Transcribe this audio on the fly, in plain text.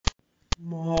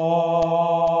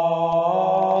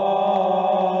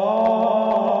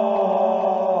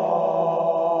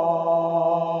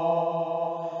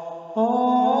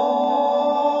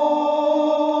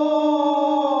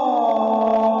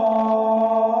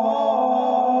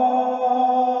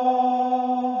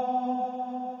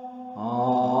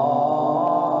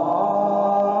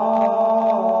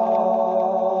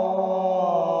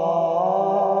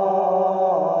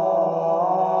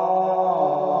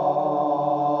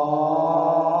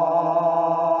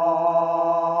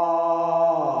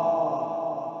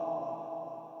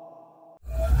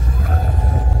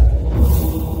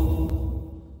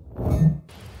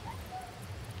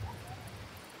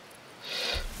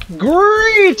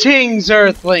Greetings,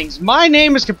 Earthlings! My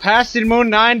name is Capacity Moon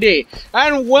 90,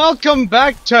 and welcome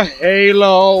back to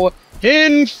Halo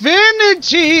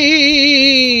Infinity!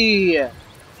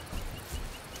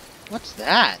 What's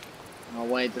that? Oh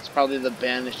wait, that's probably the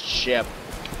Banished ship.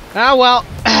 Ah well,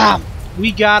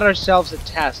 we got ourselves a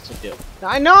task to do. Now,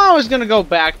 I know I was gonna go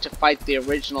back to fight the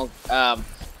original guy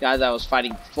that I was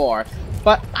fighting before,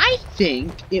 but I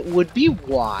think it would be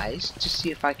wise to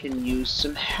see if I can use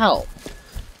some help.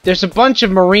 There's a bunch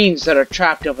of Marines that are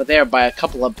trapped over there by a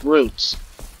couple of brutes.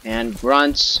 And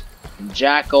grunts, and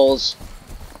jackals.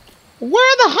 Where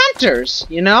are the hunters,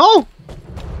 you know?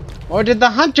 Or did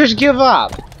the hunters give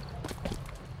up?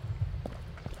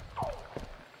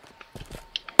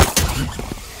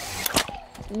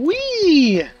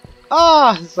 Whee!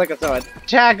 Ah, it's like a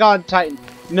tag on Titan.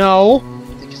 No,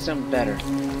 I think it's something better.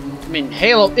 I mean,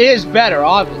 Halo is better,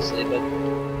 obviously, but...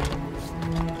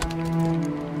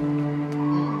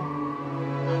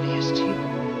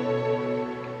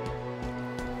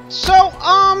 So,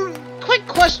 quick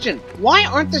question. Why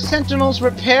aren't the Sentinels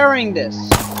repairing this?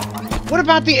 What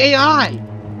about the AI?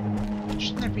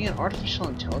 Shouldn't there be an artificial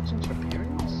intelligence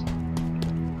repairing this?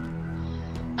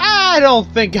 I don't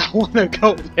think I want to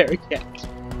go there yet.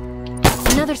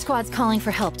 Another squad's calling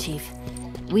for help, Chief.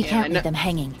 We can't leave them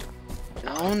hanging.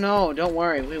 Oh no, don't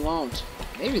worry, we won't.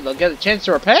 Maybe they'll get a chance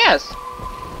to repair us.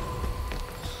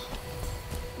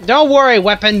 Don't worry,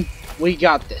 weapon. We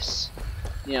got this.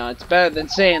 You know, it's better than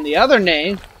saying the other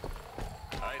name.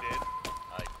 I did.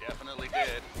 I definitely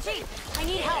did. Chief, I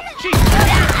need help. Chief!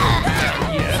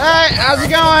 Hey, how's it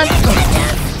going?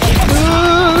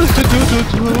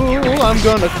 I'm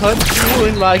gonna cut you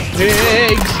in like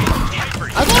pigs.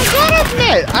 I gotta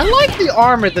admit, I like the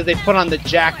armor that they put on the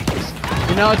jackals.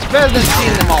 You know, it's better than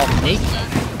seeing them all naked.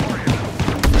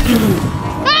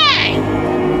 Hey!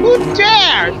 Who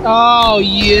dared? Oh,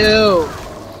 you!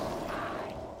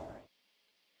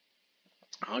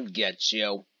 I'll get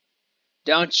you.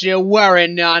 Don't you worry,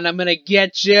 none. I'm gonna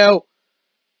get you.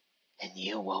 And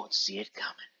you won't see it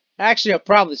coming. Actually, I'll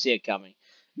probably see it coming.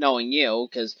 Knowing you,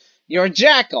 because you're a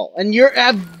jackal. And you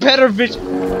have better vision. So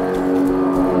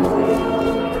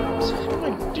how do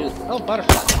I do this? Oh,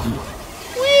 butterfly.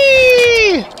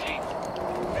 Whee!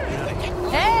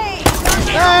 Hey!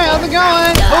 Hey, how's it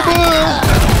going? Oh, boo!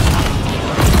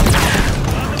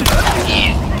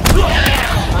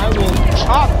 I will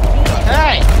chop.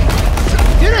 Hey!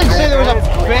 You didn't say there was a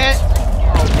bit.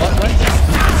 Oh, what?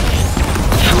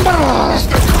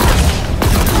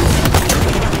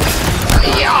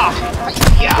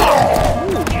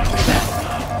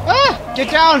 Ah! Get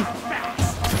down!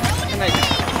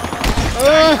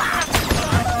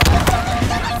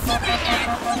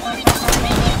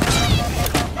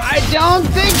 I don't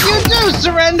think you do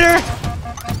surrender!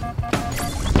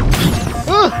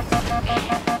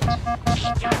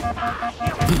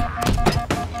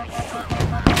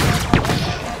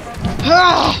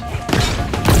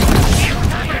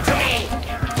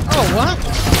 Oh, what?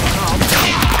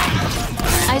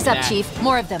 Eyes up, Chief.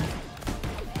 More of them.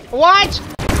 What?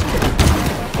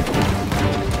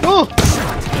 Ooh.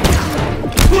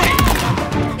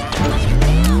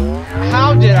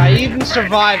 How did I even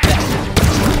survive that?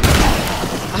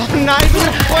 I'm not even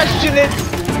gonna question it.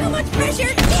 Too much pressure.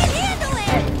 Can't handle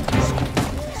it.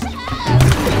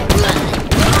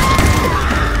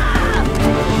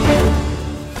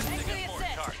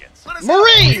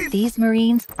 Marine! These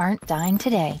Marines aren't dying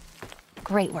today.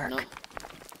 Great work. No.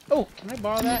 Oh, can I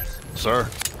borrow that? Sir.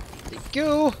 Thank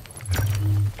you.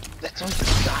 That's all you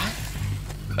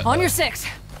got? On your six.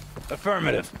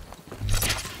 Affirmative.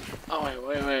 Oh,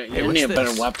 wait. Hey, You need a what's better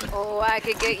this? weapon. Oh, I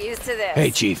could get used to this.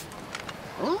 Hey, Chief.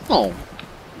 Oh,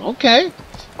 okay.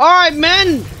 Alright,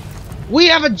 men! We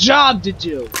have a job to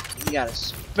do. We got a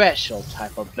special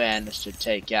type of Banished to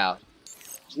take out.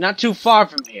 It's not too far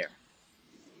from here.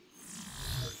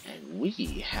 And we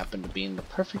happen to be in the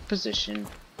perfect position.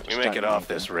 You make it off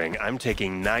this ring, I'm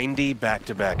taking 90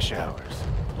 back-to-back showers.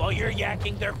 While you're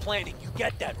yakking, they're planning. You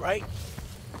get that, right?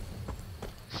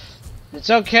 It's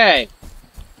okay.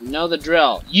 You know the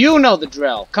drill. You know the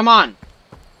drill. Come on.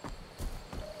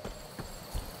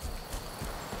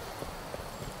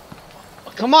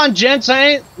 Come on, gents.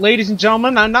 Ladies and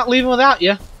gentlemen, I'm not leaving without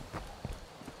you.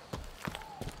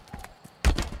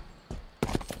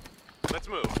 Let's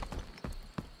move.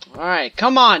 Alright,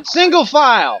 come on. Single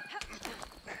file.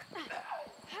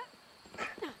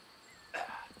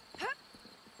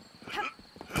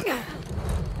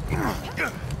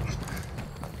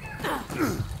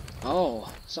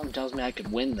 Oh, something tells me I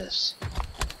could win this.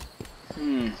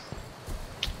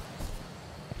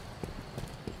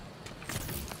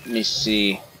 Let me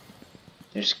see.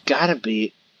 There's gotta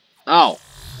be... Oh!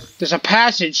 There's a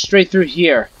passage straight through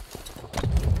here.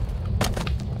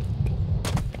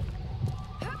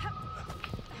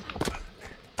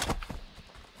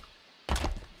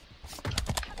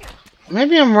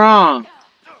 Maybe I'm wrong.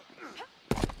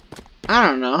 I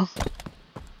don't know.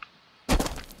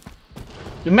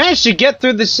 We managed to get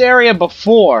through this area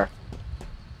before.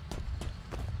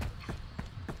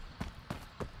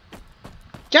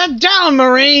 Get down,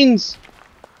 Marines!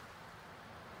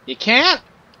 You can't?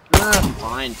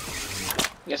 Fine.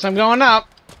 Guess I'm going up.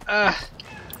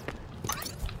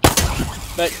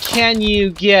 But can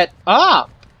you get up?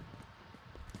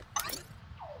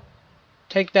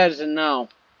 Take that as a no.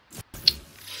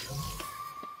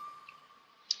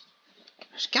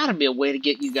 There's gotta be a way to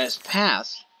get you guys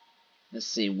past. Let's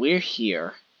see, we're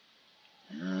here.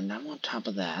 And I'm on top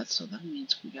of that, so that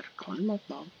means we gotta climb up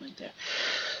right there.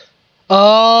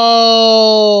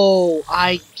 Oh,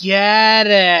 I get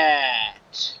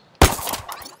it.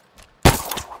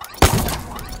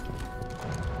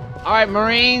 Alright,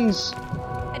 Marines.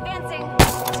 Advancing.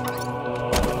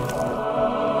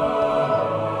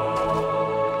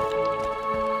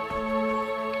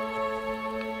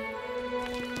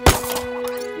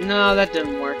 No, that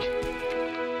didn't work.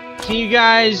 Can you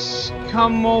guys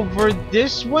come over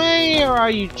this way, or are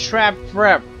you trapped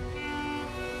forever?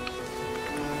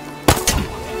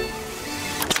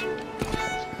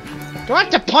 Do I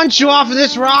have to punch you off of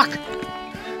this rock?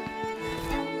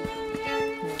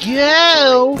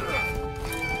 Go!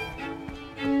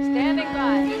 Standing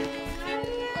by.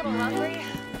 A little hungry.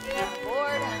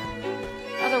 Bored.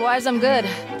 Otherwise, I'm good.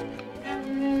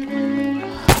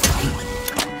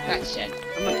 That's it.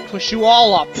 I'm gonna push you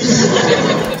all up.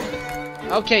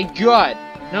 Okay, good.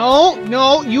 No,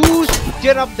 no, you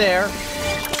get up there.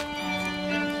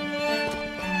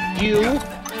 You.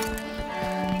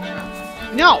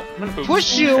 No, I'm gonna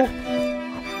push you.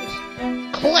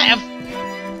 Cliff.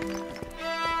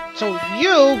 So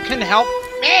you can help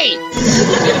me. This is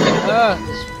ridiculous.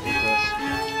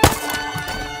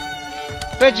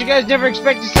 Bet you guys never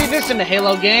expect to see this in a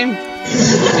Halo game.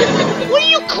 What are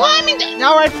you climbing down?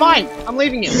 Alright, fine. I'm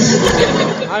leaving you.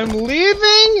 I'm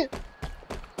leaving.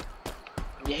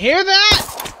 You hear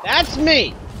that? That's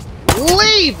me.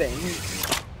 Leaving.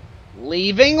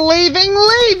 Leaving, leaving,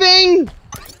 leaving.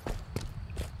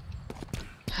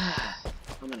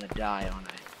 I'm gonna die, aren't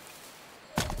I?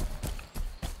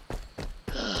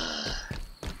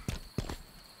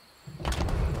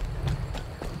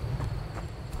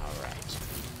 Alright.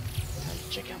 Time to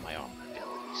check out my armor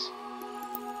abilities.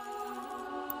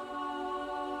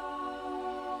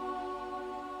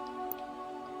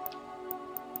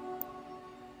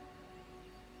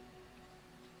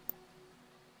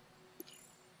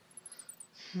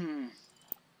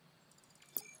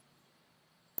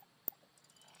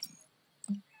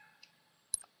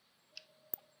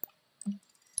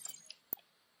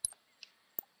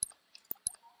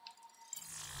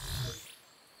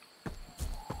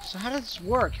 So how does this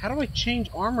work? How do I change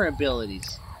armor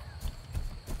abilities?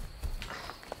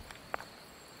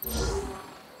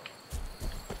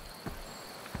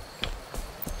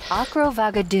 Akro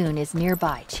Vagadoon is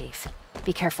nearby, Chief.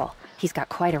 Be careful. He's got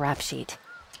quite a rap sheet.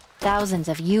 Thousands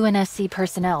of UNSC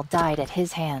personnel died at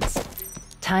his hands.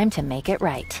 Time to make it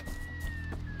right.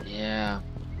 Yeah,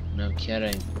 no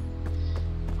kidding.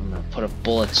 I'm gonna put a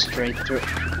bullet straight through.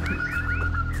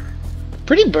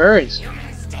 Pretty birds.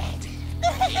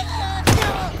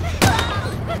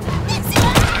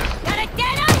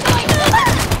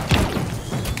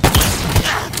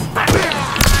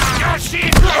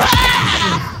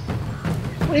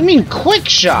 What do you mean, quick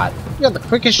shot? You got the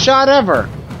quickest shot ever.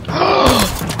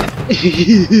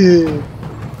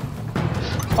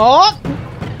 Oh!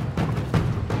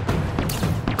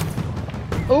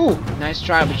 Ooh, nice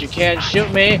try, but you can't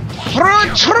shoot me through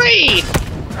a tree!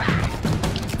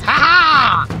 Ha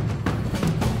ha!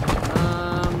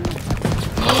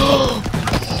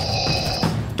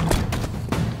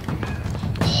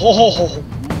 Oh,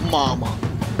 mama.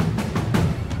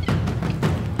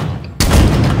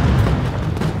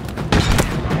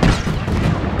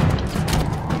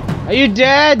 Are you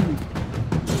dead?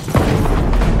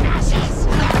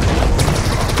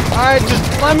 Alright,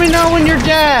 just let me know when you're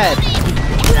dead.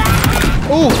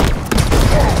 Ooh.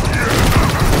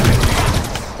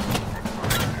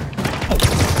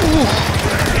 Ooh.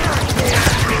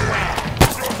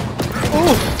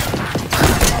 Ooh.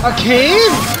 A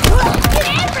cave?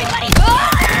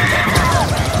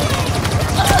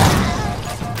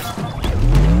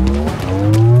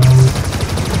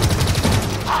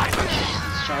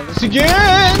 Let's try this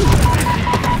again.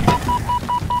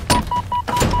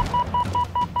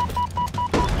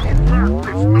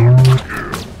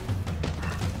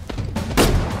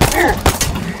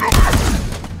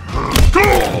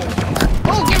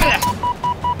 Oh, give me that.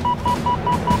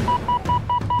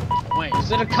 Wait,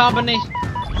 is it a combination?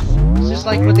 Is this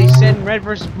like what they said in Red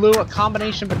vs. Blue, a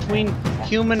combination between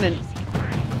human and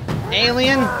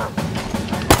alien?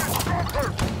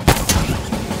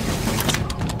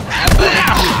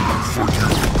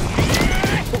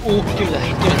 Ooh, give me that.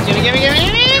 Give me.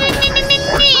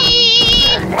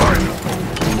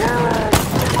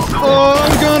 Oh,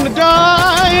 I'm gonna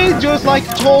die just like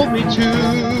you told me to,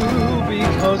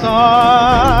 because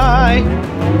I...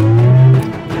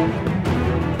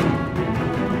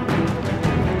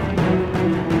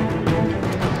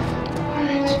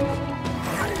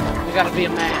 We gotta be a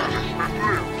man.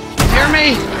 Hear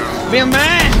me? Be a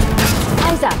man!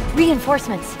 Eyes up!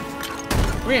 Reinforcements!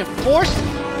 Reinforced?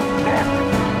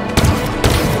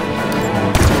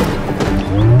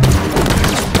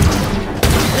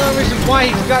 The only reason why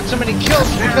he's got so many kills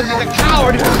is because he's a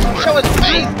coward who doesn't show his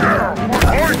face!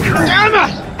 Damn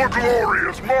it! The glory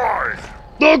is mine!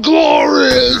 The glory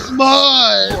is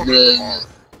mine!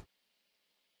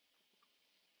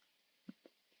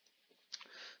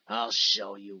 I'll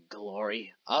show you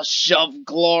glory. I'll shove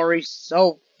glory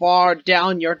so far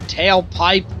down your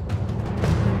tailpipe.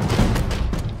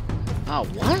 Oh,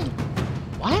 what?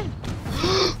 What?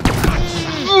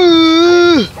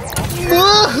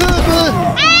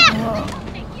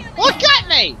 What got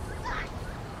me?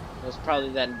 It was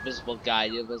probably that invisible guy,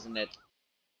 wasn't it?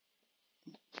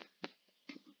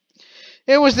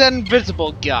 It was that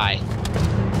invisible guy.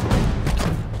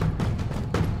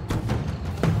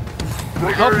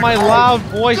 I hope my loud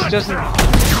voice doesn't...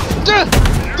 Truly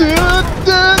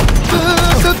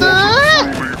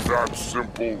that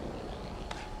simple.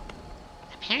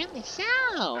 Apparently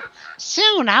so.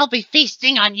 Soon I'll be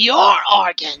feasting on your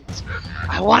organs.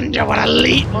 I wonder what a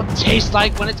leet will taste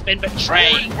like when it's been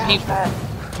betraying people.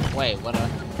 Wait, what a...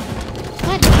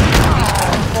 What?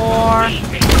 For...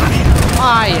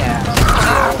 Ah, yes.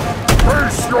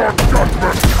 Face your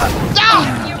judgment!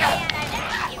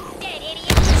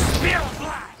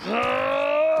 Ah!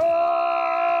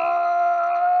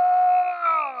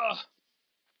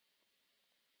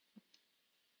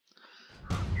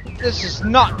 This is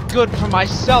not good for my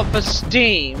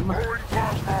self-esteem.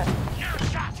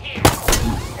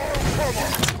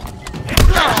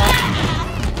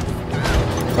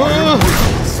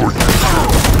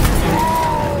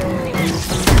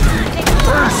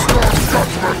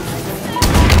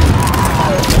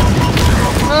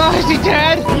 Is he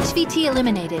dead? HVT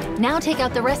eliminated. Now take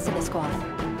out the rest of the squad.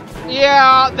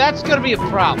 Yeah, that's gonna be a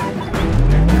problem.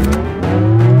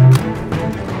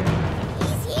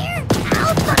 He's here!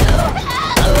 Alpha!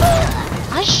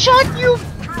 I shot you!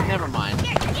 Never mind.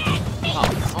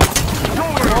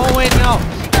 Oh wait, no.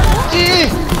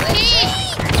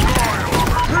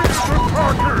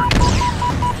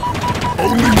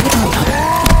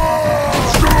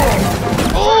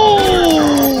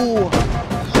 Oh!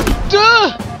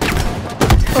 Duh!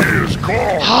 Is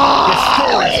gone.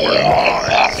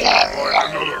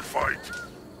 Another fight.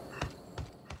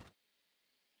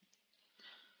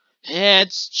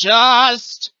 It's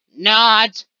just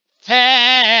not fair.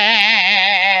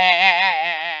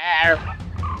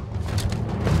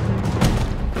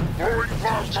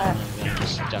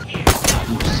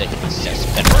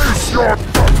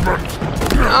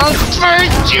 I'll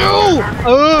first you!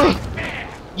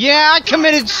 Yeah, I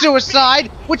committed suicide.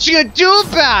 What you gonna do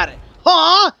about it?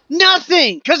 Huh?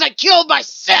 Nothing, cause I killed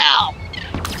myself.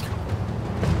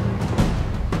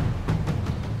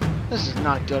 This is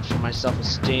not good for my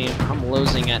self-esteem. I'm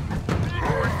losing it.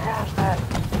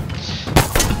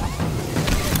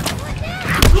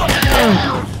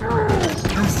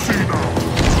 You see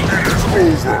now, it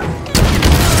is over.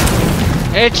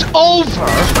 It's over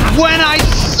when I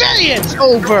say it's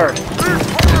over!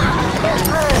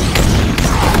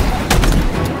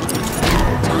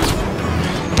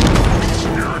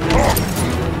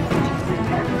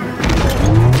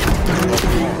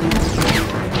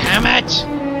 it!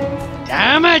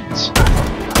 Damn it!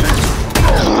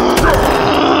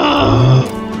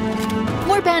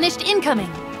 More banished incoming.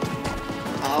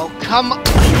 Oh, come on.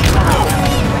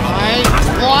 I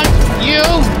want you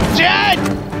dead!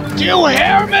 Do you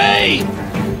hear me?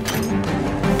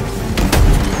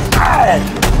 Are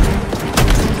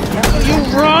you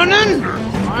running?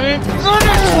 I'm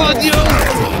running with you!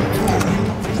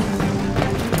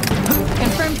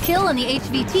 Confirmed kill on the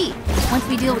HVT. Once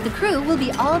we deal with the crew, we'll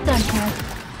be all done here.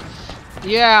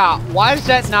 Yeah, why does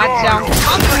that not sound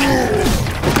comfortable?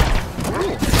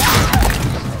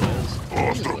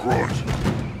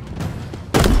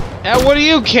 And what do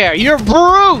you care? You're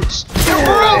brutes! You're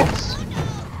brutes!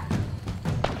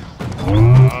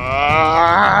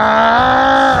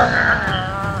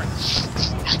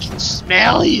 I can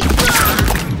smell you.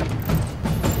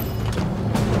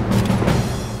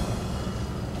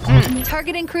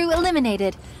 Target and crew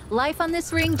eliminated. Life on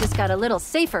this ring just got a little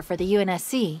safer for the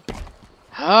UNSC.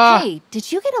 Hey,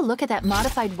 did you get a look at that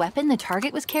modified weapon the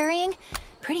target was carrying?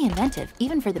 Pretty inventive,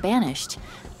 even for the Banished.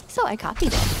 So I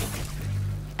copied it.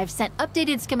 I've sent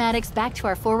updated schematics back to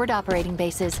our forward operating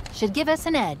bases. Should give us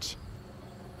an edge.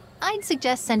 I'd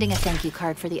suggest sending a thank you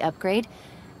card for the upgrade,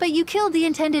 but you killed the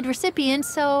intended recipient,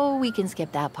 so we can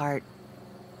skip that part.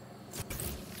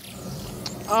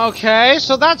 Okay,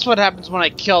 so that's what happens when I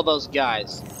kill those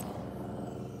guys.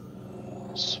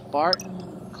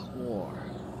 Spartan core.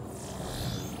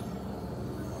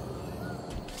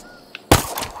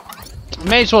 I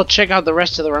may as well check out the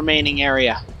rest of the remaining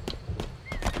area.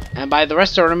 And by the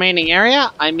rest of the remaining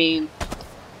area, I mean...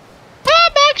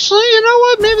 actually, you know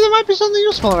what? Maybe there might be something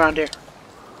useful around here.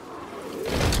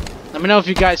 Let me know if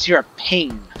you guys hear a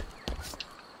ping.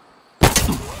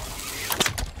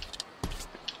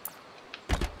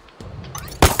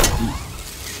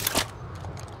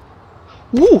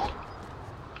 Woo!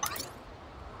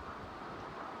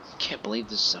 Can't believe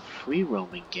this is a free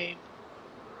roaming game.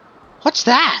 What's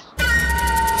that?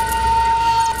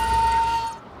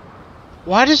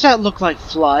 Why does that look like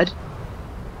Flood?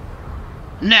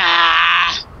 Nah!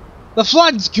 The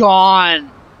Flood's gone!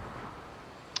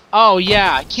 Oh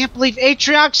yeah, I can't believe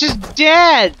Atriox is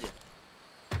dead!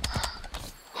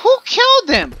 Who killed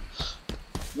him?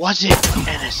 Was it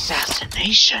an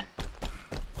assassination?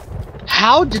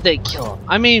 How did they kill him?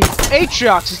 I mean,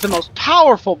 Atriox is the most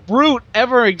powerful brute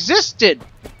ever existed!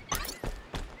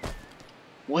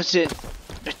 Was it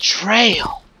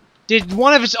betrayal? Did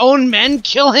one of his own men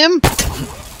kill him?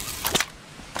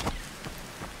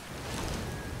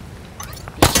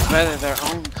 Whether their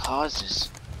own causes.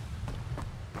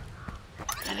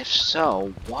 And if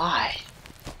so, why?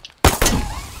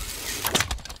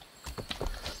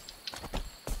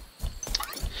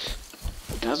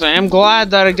 Because I am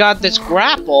glad that I got this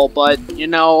grapple, but, you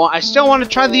know, I still want to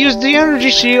try to use the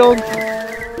energy shield.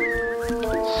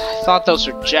 I thought those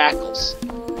were jackals.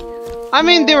 I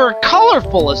mean, they were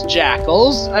colorful as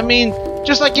jackals. I mean,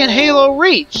 just like in Halo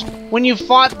Reach, when you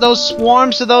fought those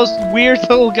swarms of those weird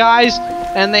little guys,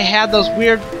 and they had those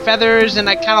weird feathers, and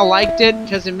I kind of liked it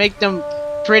because it made them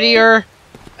prettier.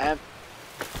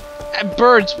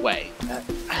 Bird's way.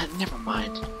 Never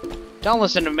mind. Don't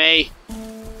listen to me.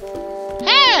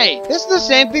 Hey! This is the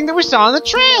same thing that we saw in the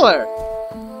trailer!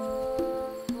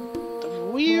 The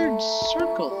weird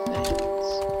circle things.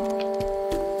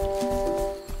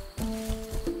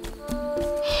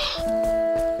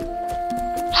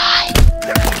 Hi.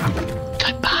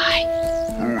 Goodbye.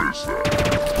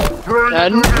 Who is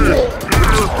that?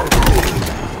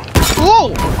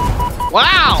 Whoa!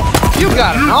 Wow! You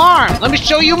got an arm! Let me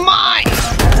show you mine!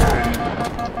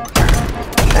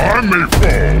 I may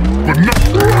fall, but not...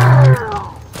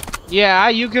 Yeah,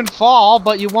 you can fall,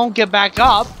 but you won't get back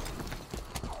up.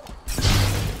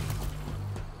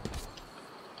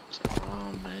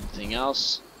 Anything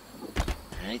else?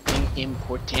 Anything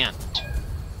important?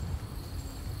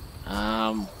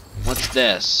 What's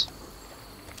this?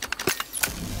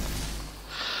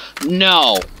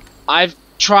 No. I've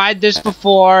tried this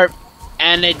before,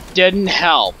 and it didn't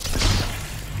help.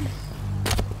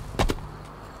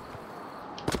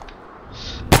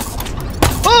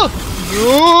 Oh!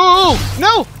 No!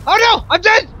 No! Oh no! I'm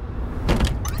dead!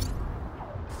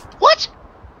 What?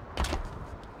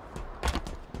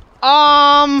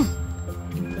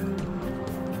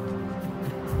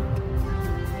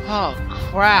 Oh,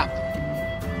 crap.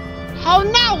 How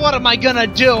now? What am I gonna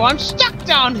do? I'm stuck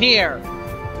down here!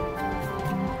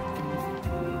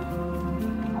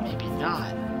 Maybe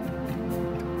not.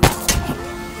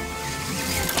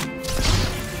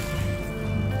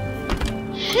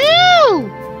 Phew!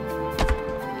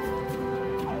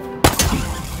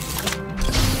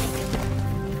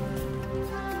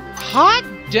 Hot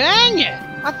dang it!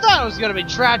 I thought I was gonna be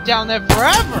trapped down there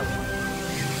forever!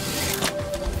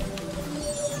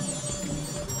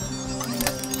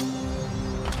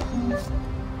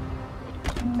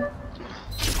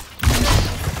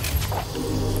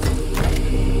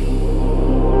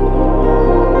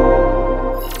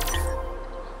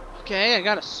 Okay, I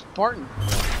got a Spartan.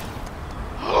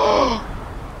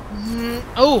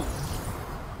 Oh!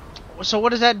 So what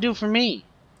does that do for me?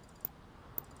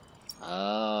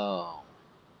 Oh.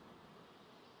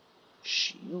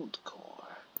 Shield core.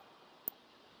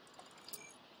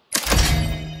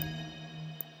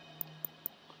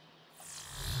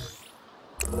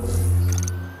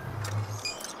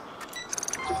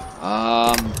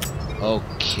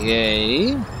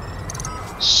 Okay.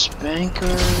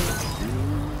 Spanker.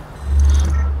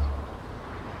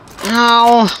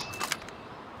 Ow.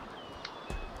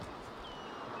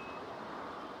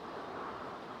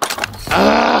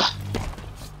 Ugh.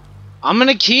 I'm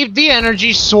gonna keep the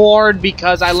energy sword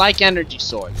because I like energy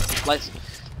swords.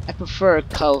 I prefer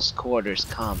close quarters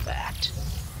combat.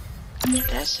 Did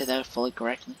I say that fully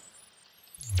correctly?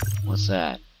 What's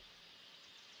that?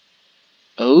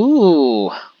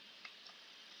 Ooh.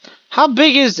 How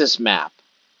big is this map?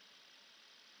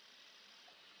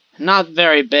 Not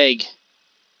very big.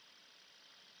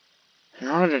 In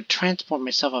order to transport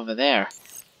myself over there.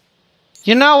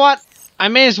 You know what? I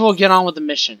may as well get on with the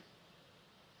mission.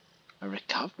 A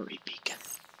recovery beacon.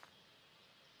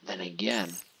 Then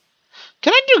again.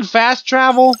 Can I do fast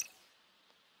travel?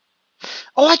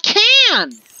 Oh, I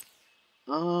can!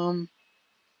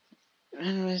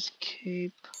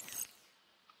 Escape.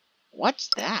 What's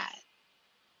that?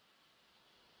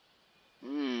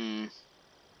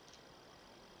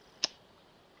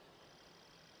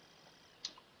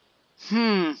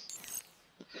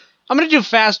 I'm gonna do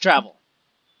fast travel.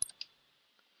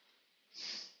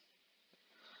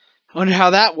 I wonder how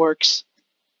that works.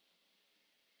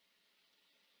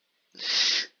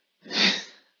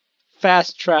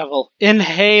 Fast travel in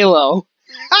Halo.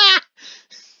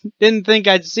 Didn't think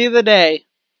I'd see the day.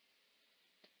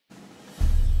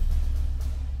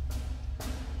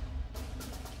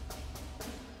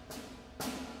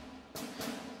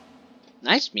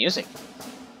 Nice music.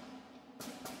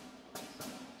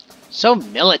 So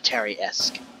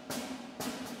military-esque.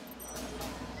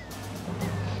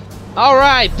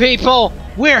 Alright, people!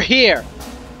 We're here!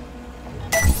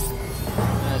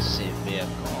 Let's see, vehicle.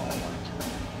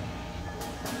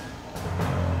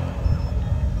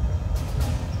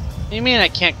 What do you mean I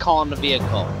can't call him a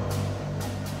vehicle?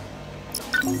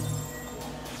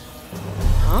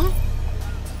 Huh?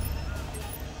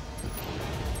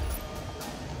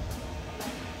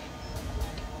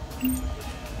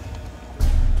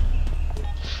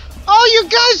 Oh, you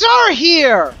guys are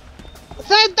here!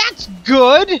 That's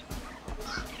good!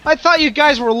 I thought you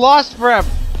guys were lost forever.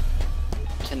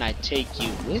 Can I take you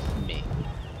with me?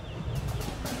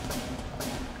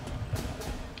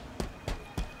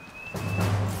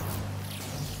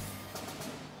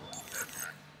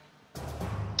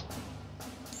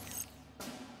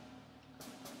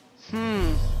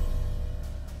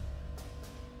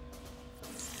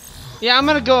 Yeah, I'm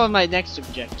gonna go with my next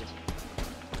objective.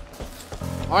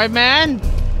 Alright, man!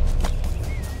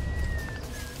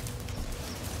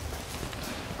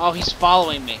 Oh, he's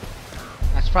following me.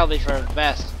 That's probably for the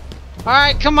best.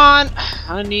 Alright, come on!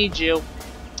 I need you.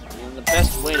 And the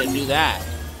best way to do that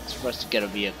is for us to get a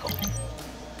vehicle.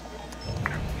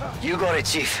 You got it,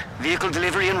 Chief. Vehicle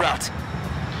delivery en route.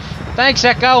 Thanks,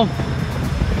 Echo!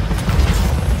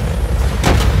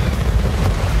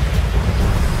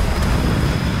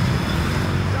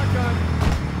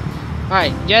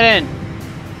 Alright, get in.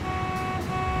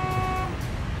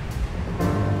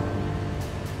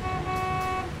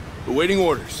 Awaiting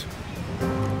orders.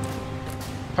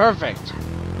 Perfect.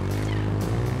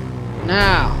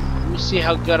 Now, let me see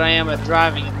how good I am at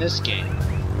driving in this game.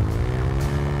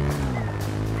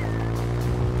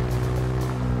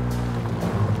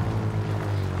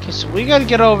 Okay, so we gotta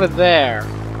get over there.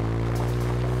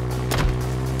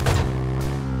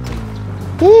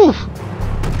 Woo!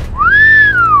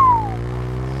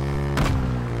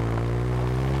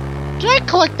 Did I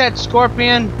collect that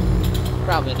scorpion?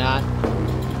 Probably not.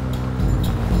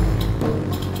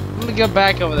 I'm gonna go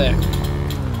back over there.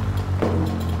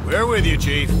 We're with you,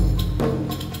 Chief.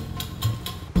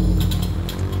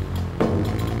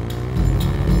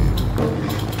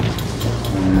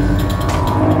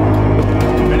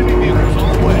 Enemy vehicles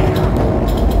on the way.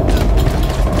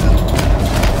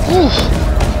 Oof.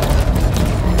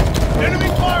 Enemy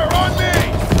fire on me!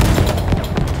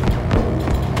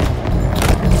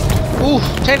 Oof.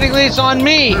 Technically, it's on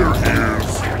me.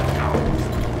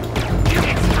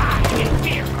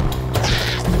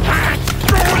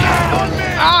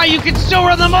 why you can still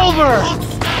run them over!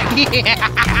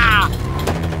 Yeah!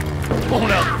 Oh,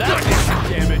 now that did some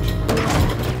damage.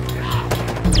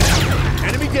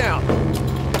 Enemy down.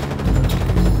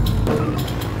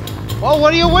 Well,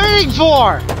 what are you waiting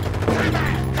for?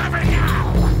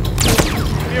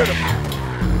 Cleared him.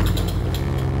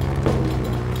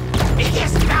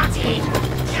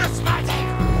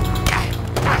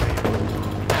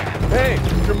 Hey,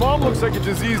 your mom looks like a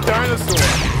diseased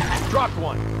dinosaur. Dropped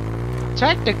one.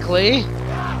 Technically.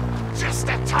 Just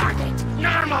a target.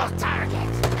 Normal target.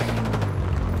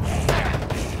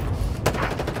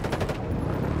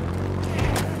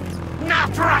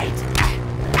 Not right.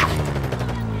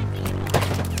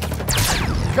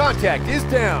 Contact is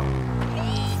down.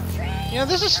 You know,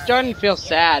 this is starting to feel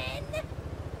sad.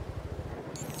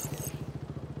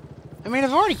 I mean,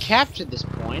 I've already captured this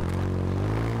point.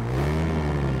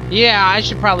 Yeah, I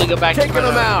should probably go back Taking to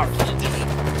them out.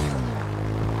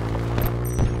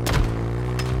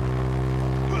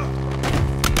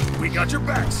 We got your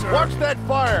back, sir. Watch that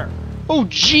fire. Oh,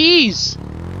 jeez!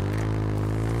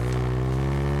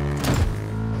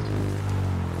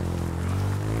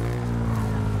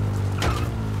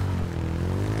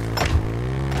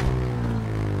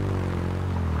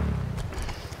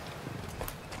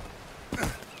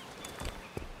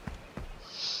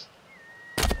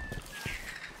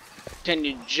 Can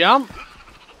you jump?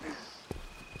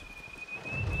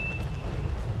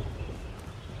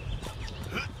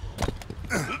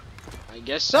 I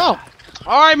guess so.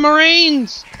 Alright,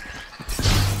 Marines!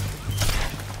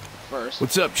 First,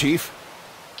 What's up, Chief?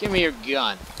 give me your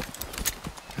gun.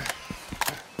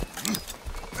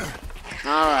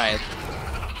 Alright.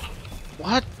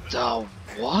 What the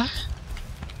what?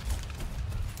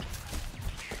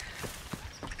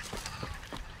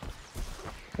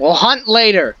 We'll hunt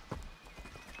later.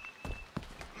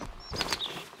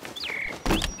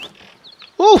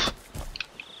 Oof!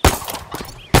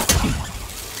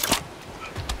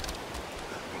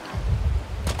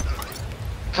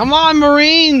 Come on,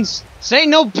 Marines! This ain't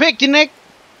no picnic!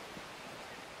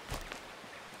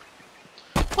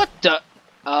 What the?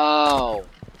 Oh.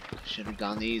 Should have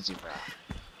gone the easy route.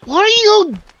 What are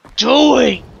you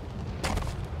doing?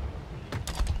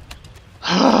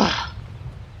 A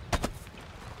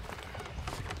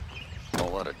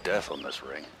lot of death on this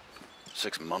ring.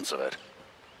 6 months of it.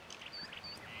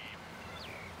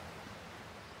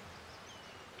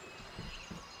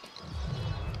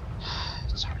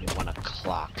 It's already 1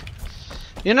 o'clock.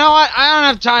 You know what? I don't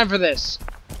have time for this.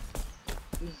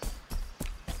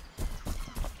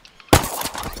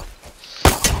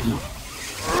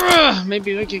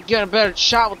 Maybe we could get a better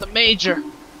shot with the Major.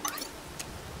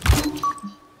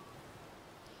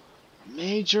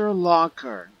 Major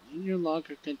locker. Your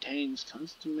locker contains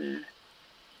customer.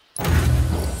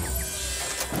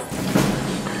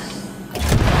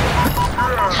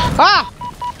 Ah!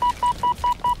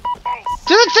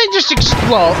 Did the thing just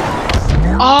explode?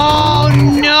 Oh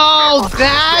no!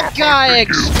 That guy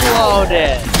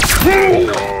exploded!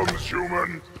 Comes,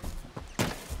 human.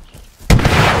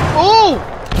 Oh!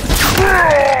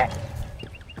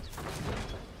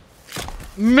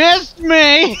 Missed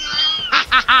me!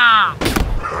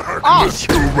 Agnes,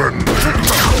 human.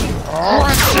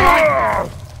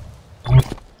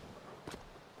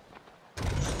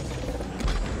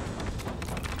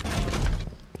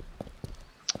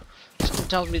 Something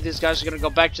tells me these guys are gonna go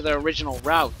back to their original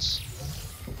routes.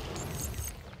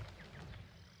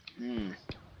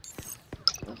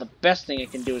 Well, the best thing I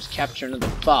can do is capture another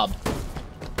fob.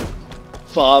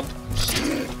 Fob.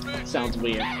 Sounds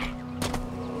weird.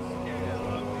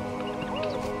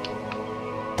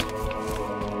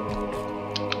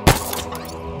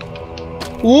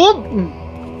 Whoop!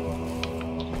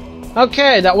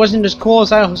 Okay, that wasn't as cool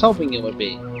as I was hoping it would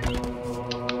be.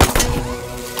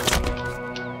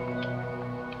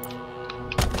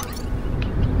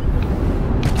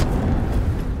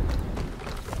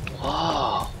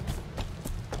 Whoa.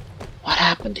 What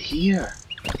happened here?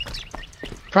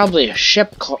 Probably a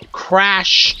ship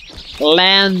crash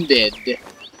landed.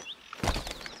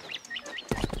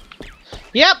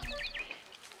 Yep.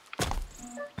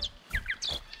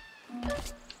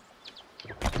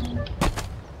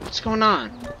 What's going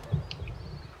on?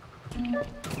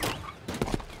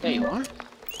 There you are.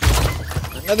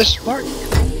 Another Spartan.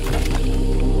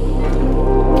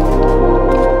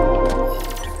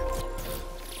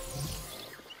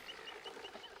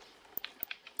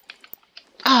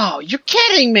 Oh, you're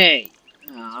kidding me!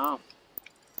 Oh.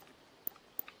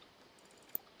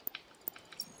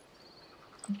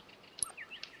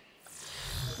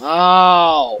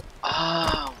 Oh.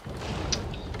 Oh.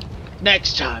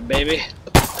 Next time, baby.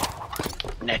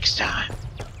 Next time.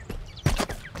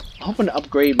 hoping to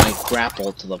upgrade my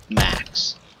grapple to the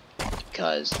max,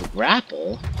 because the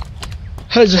grapple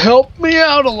has helped me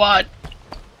out a lot.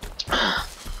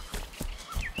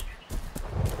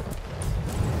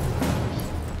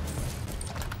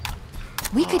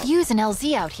 We could use an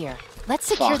LZ out here. Let's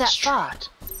secure that fob. Foxtrot.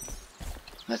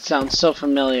 That sounds so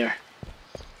familiar.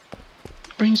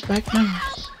 Brings back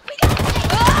memories.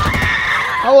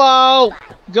 Hello!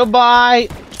 Goodbye!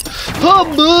 I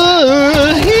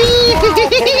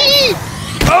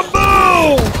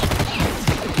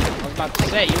was about to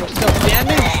say, you were still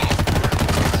standing?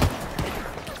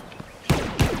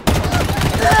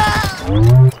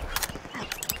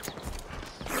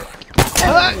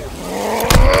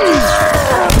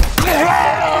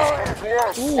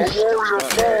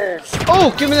 Oh,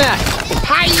 give me that!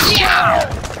 Hi-ya!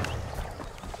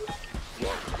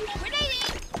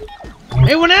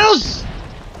 Anyone else?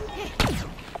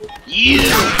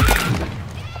 Yeah!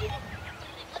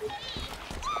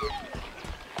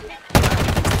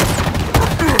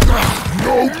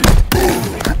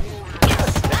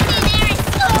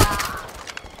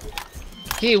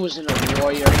 He wasn't a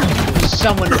warrior. He was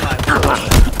someone in my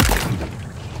blood.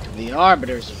 The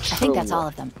Arbiter's a true I think that's all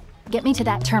of them. Get me to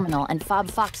that terminal, and Fob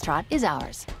Foxtrot is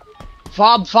ours.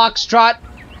 Fob Foxtrot.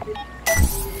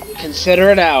 Consider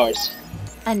it ours.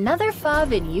 Another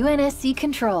fob in UNSC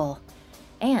control.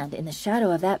 And in the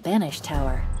shadow of that Banished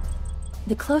tower.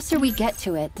 The closer we get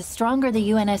to it, the stronger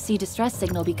the UNSC distress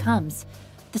signal becomes.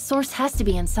 The source has to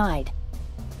be inside.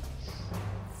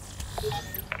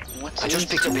 I just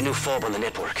picked up a new fob on the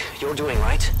network. You're doing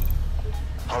right?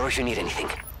 Holler if you need anything.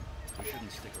 We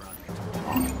shouldn't stick around here too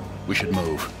long. We should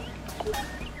move.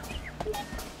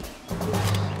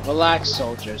 Relax,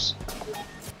 soldiers.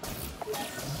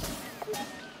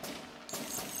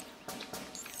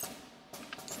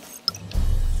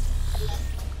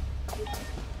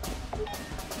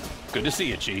 Good to see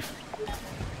you, Chief.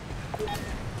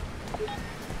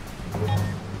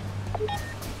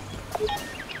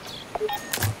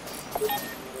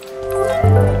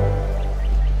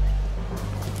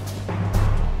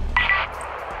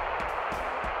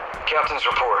 Captain's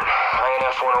report.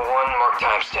 INF 101, mark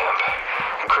timestamp.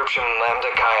 Encryption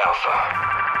Lambda Chi Alpha.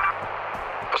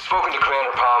 I've spoken to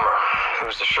Commander Palmer,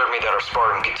 who's assured me that our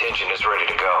Spartan contingent is ready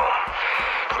to go.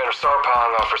 Commander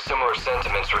Sarpong offers similar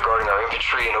sentiments regarding our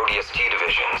infantry and ODST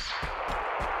divisions.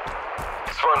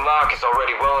 Spartan Lock is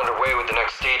already well underway with the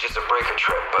next stages of Breaker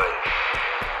Trip, but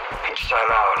each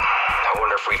time out, I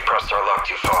wonder if we've pressed our luck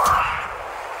too far.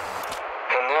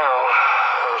 And now,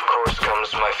 of course,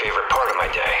 comes my favorite part of my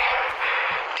day.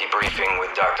 Debriefing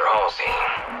with Dr. Halsey.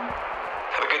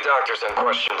 The good doctor's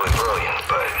unquestionably brilliant,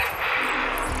 but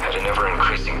at an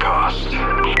ever-increasing cost.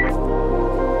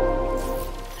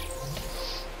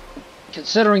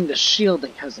 Considering the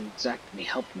shielding hasn't exactly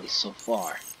helped me so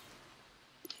far,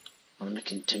 I'm gonna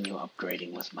continue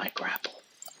upgrading with my grapple.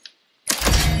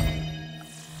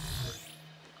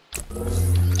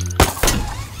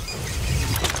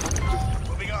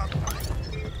 Moving up.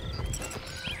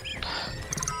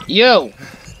 Yo!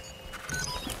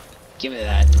 Give me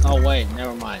that. Oh wait,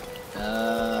 never mind.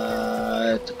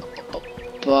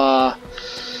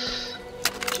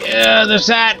 Yeah, there's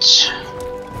that.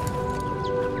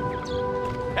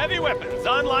 Heavy weapons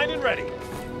online and ready.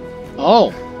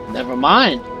 Oh, never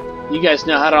mind. You guys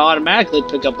know how to automatically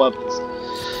pick up weapons.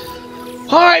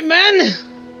 Alright, men!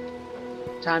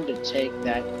 Time to take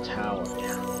that tower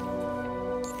down.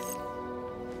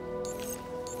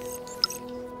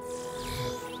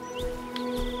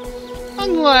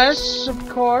 Unless, of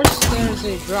course, there's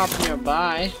a drop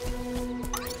nearby.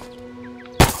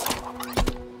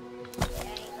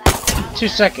 2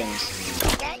 seconds.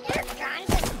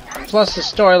 Plus, the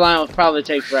storyline will probably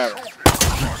take forever.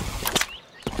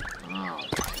 Oh.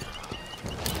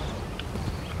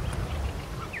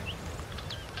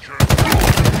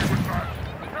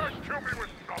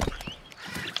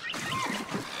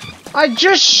 I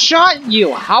just shot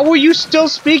you! How are you still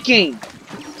speaking?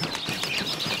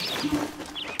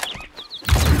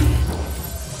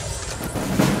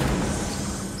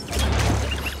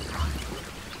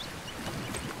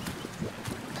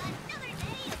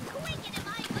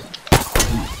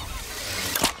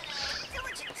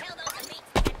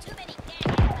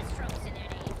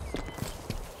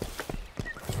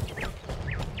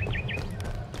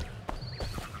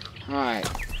 Alright,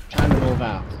 time to move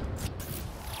out.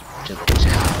 To the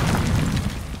tower.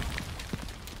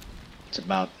 It's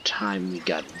about time we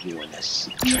got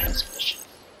UNSC transmission.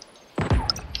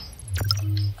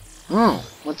 Oh,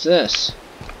 what's this?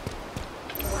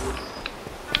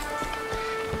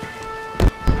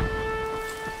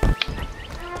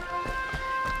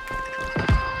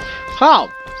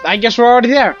 Oh, I guess we're already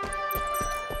there.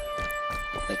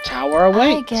 The tower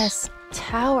awaits. I guess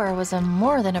tower was a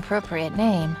more than appropriate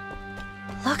name.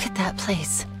 Look at that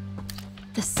place.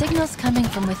 The signal's coming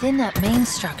from within that main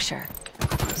structure.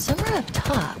 Somewhere up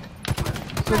top.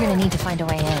 We're gonna need to find a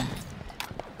way in.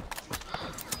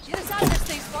 Get us out of this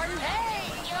thing, Warden. Hey!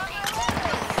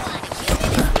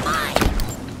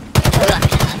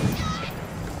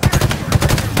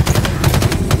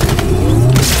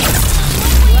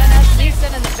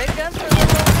 Sending the big guns for a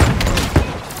little?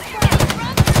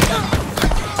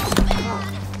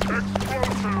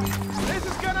 This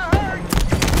is gonna hurt!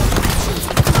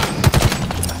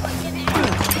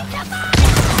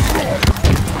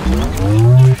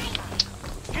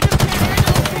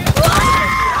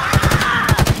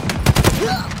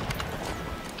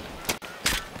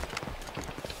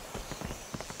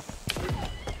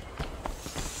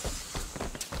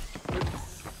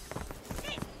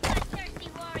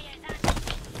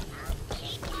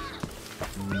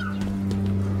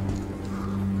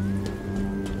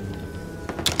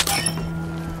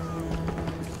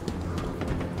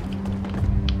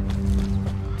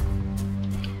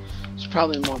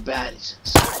 Probably more baddies.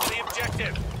 The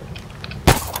objective.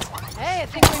 Hey, I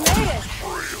think we made it.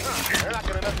 They're not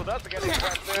gonna mess with us again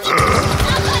anytime soon.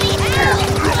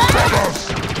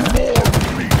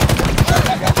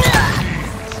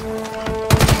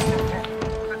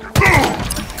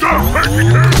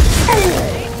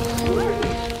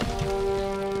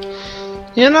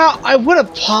 You know, I would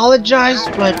apologize,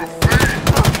 but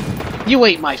you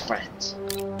ain't my friends.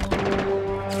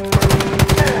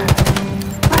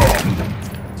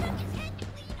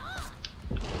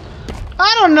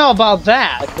 I don't know about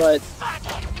that, but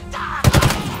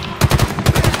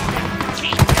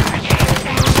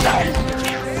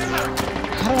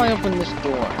how do I open this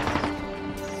door?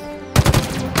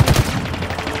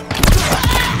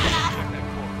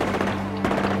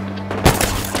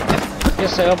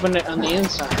 Guess I opened it on the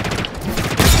inside.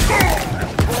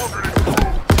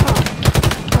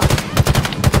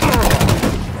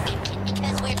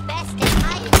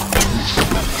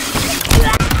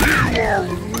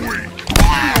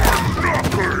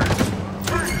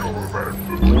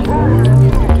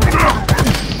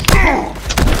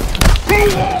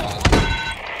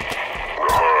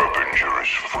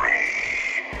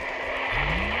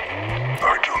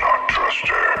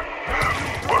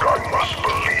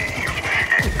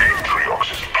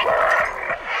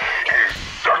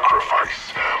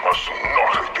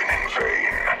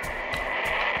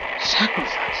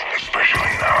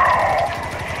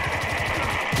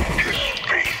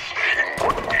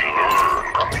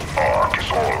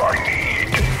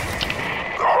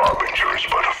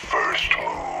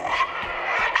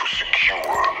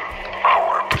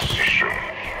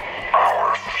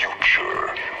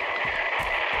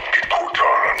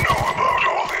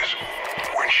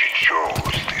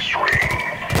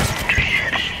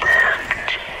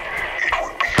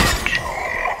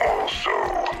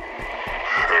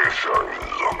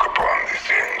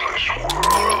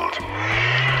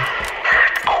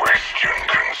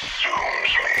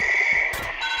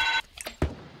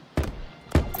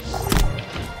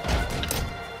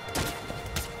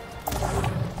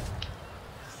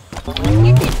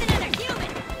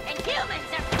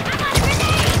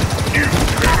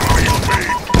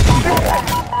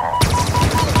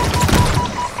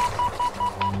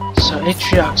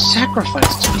 Atriox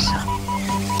sacrificed himself.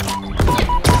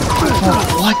 For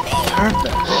what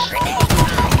purpose?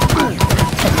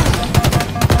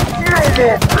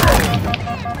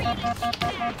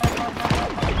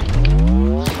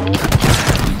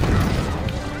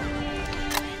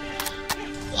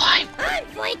 Why? I'm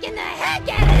flanking the heck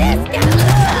out of this guy!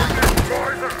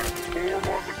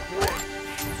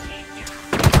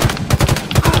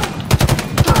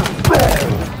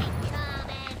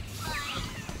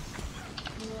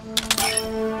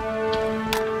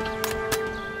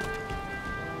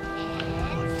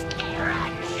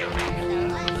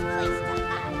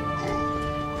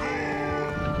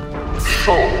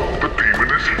 So, the demon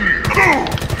is here.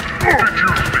 Did you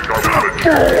think I would let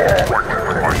you walk right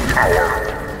into my tower?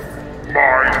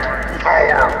 My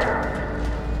tower?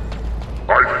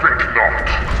 I think not.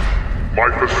 My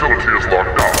facility is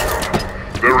locked down.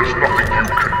 There is nothing you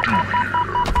can do here.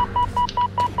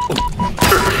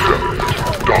 Except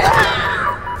die.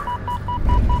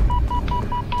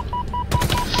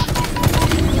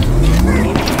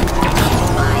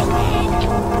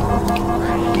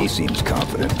 He seems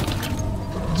confident.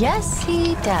 Yes,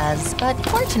 he does, but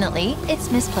fortunately,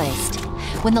 it's misplaced.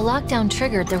 When the lockdown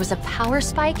triggered, there was a power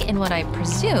spike in what I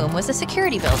presume was a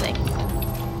security building.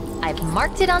 I've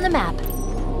marked it on the map.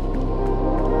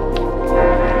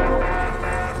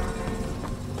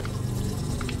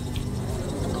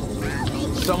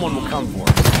 Someone will come for us.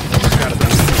 It's gotta be.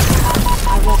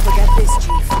 I won't forget this,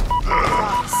 Chief.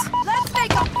 Promise. Let's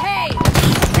make them pay!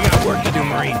 We got work to do,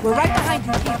 Marine. We're right behind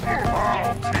you, Chief.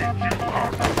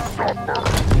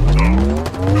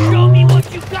 Show me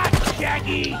what you got,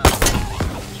 Shaggy!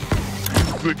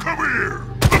 Come here!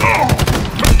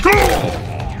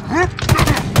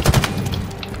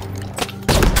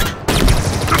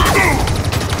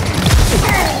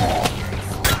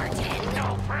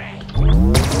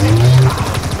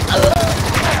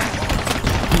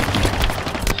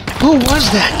 Who was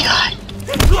that guy?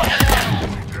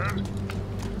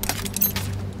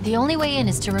 The only way in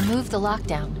is to remove the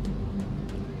lockdown.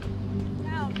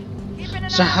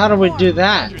 So how do we do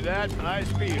that? After that,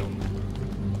 eyes peeled.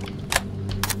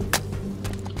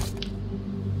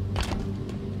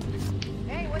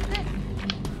 Hey, what's this?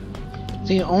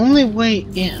 The only way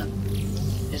in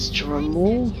is to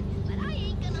remove.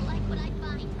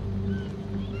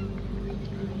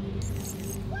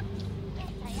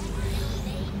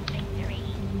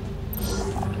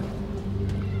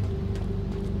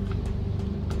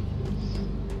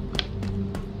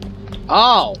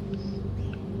 Oh!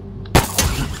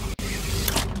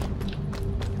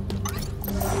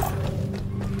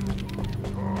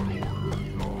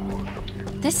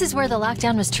 This is where the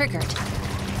lockdown was triggered.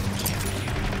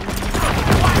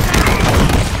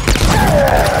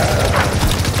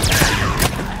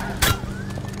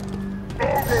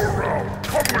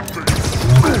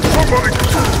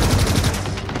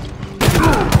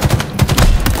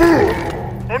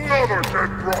 Another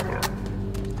dead brother.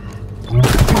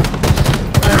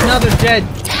 Another dead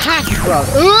hack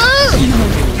brother.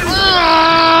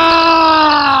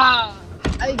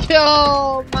 I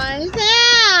killed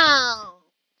myself.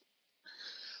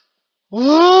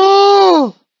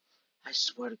 Whoa! I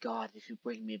swear to God, if you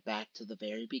bring me back to the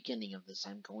very beginning of this,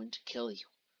 I'm going to kill you.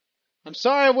 I'm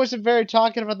sorry I wasn't very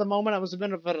talkative at the moment. I was a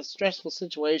bit of a stressful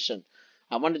situation.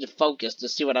 I wanted to focus to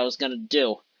see what I was going to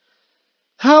do.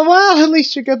 Oh well, at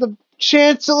least you got the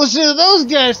chance to listen to those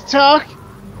guys talk.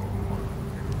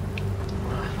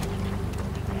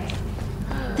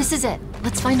 This is it.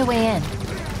 Let's find a way in.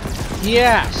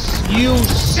 Yes, you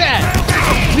said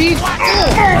before.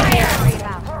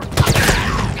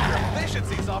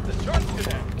 Efficiency's off the charts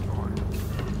today.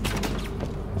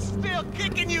 Still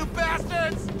kicking, you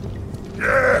bastards!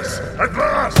 Yes, at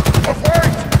last, a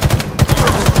fight!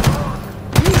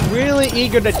 He's really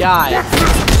eager to die.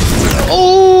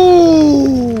 Oh!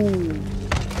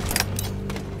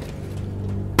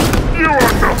 You are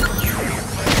nothing.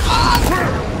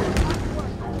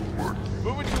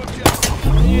 Moving to objective.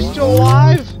 Are you still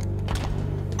alive?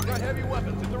 Got heavy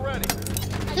weapons at the ready.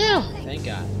 Yeah. Thank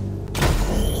God.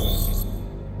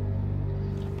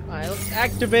 Alright, let's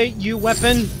activate you,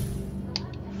 weapon.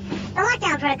 The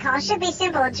lockdown protocol should be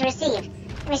simple to receive.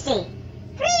 Receive.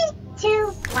 3,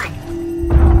 2,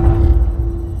 1.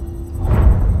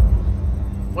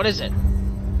 What is it?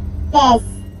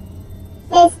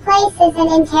 This place is an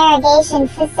interrogation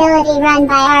facility run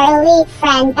by our elite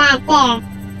friend back there.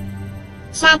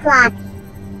 Shacklock.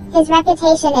 His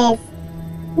reputation is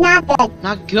not good.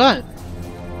 Not good.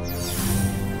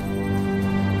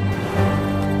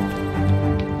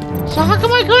 So how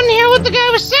come I couldn't hear what the guy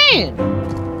was saying?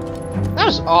 That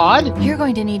was odd. You're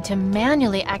going to need to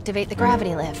manually activate the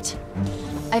gravity lift.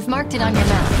 I've marked it on your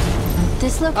map.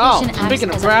 This location acts speaking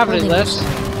of as gravity a lifts.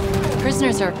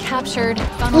 Prisoners are captured,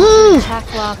 funneled through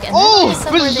Shacklock, and then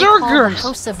somewhere they call the berserkers!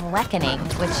 House of Reckoning,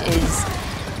 which is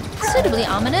suitably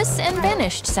ominous and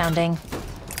banished sounding.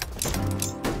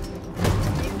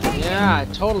 Yeah,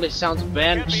 it totally sounds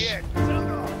banished.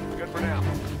 Good for now.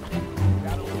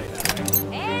 Gotta say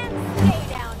that. And stay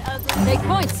down, ugly. Take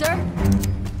point, sir.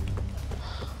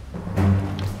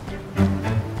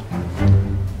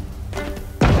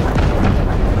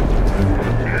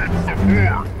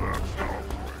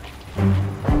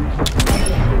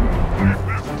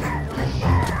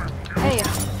 Hey.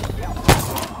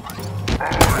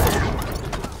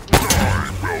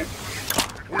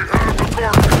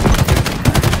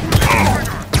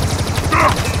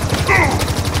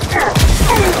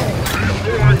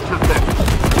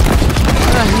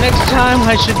 Next time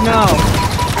I should know.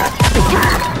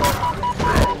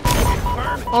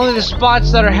 Only the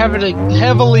spots that are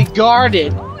heavily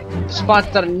guarded, the spots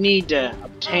that I need to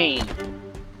obtain.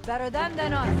 Better them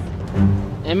than us.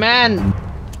 Amen.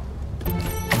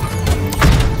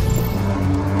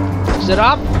 Is it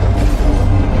up?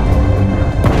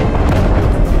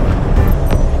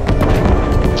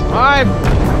 Alright,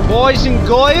 boys and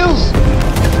girls.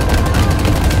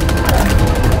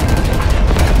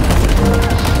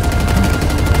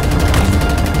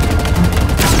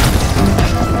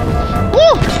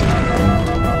 Woo!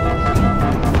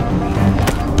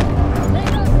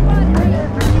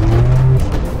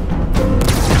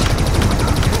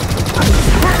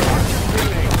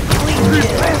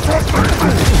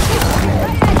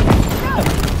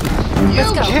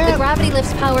 Let's go. The gravity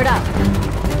lift's powered up.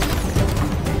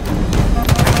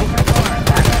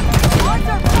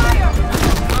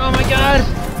 Oh my god!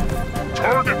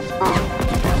 Target first.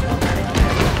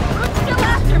 Still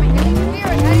after me.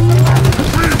 Spirit heading for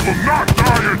We will not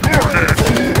die in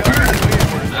your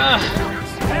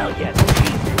hands. Hell yes.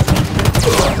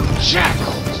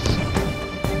 Shackles!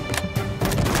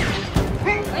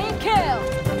 clean kill.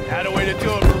 Had a way to do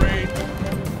it, Marine.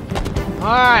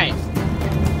 Alright.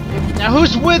 Now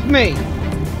who's with me?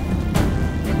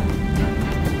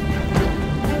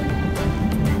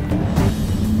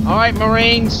 Alright,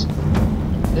 Marines.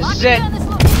 This is it.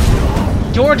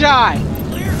 Do or die.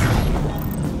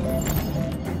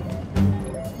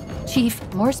 Chief,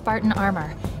 more Spartan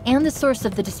armor, and the source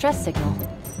of the distress signal.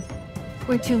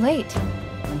 We're too late.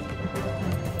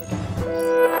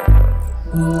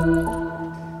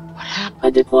 What happened?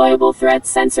 A deployable threat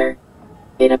sensor.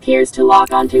 It appears to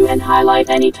lock onto and highlight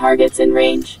any targets in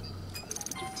range.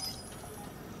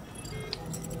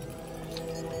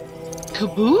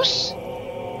 Caboose?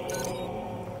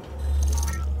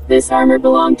 This armor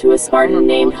belonged to a Spartan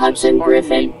named Hudson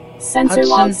Griffin. Sensor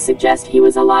logs suggest he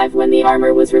was alive when the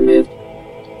armor was removed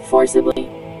forcibly.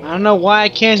 I don't know why I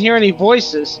can't hear any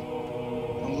voices.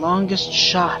 The longest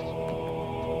shot.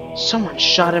 Someone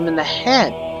shot him in the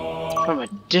head from a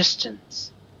distance.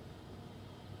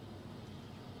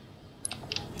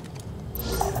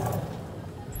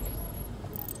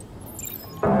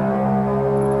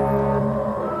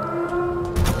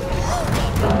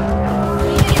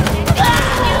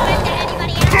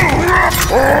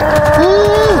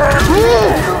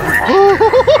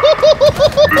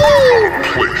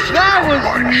 That was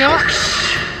nuts!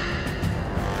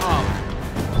 Oh.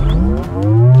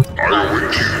 I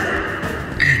await you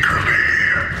eagerly.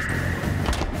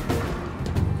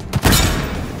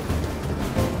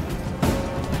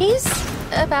 He's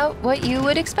about what you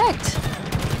would expect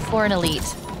for an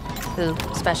elite who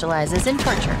specializes in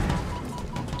torture.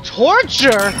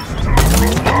 Torture?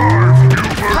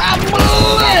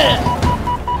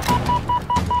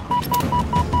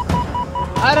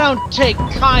 I don't take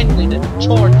kindly to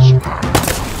torture.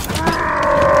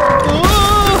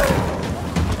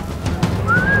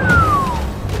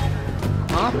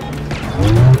 Huh?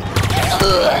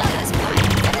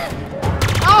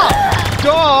 Oh!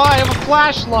 Duh, I have a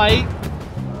flashlight.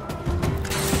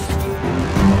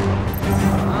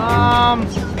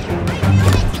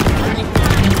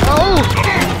 Oh!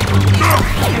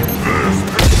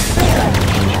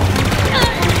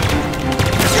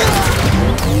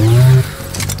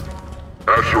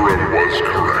 Azrael was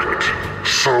correct.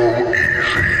 So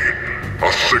easy.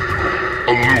 A signal, a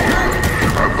lure,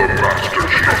 and the Master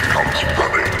Chief comes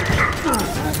running.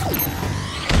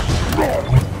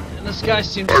 And this guy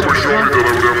seems I so wish only drunk. that I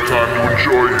would have time to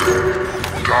enjoy you.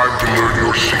 Time to learn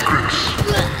your secrets.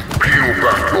 Peel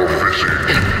back your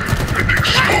visage and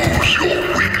expose your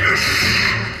weakness.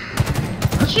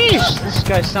 Jeez, this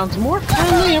guy sounds more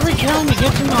friendly every time you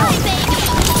get to know him.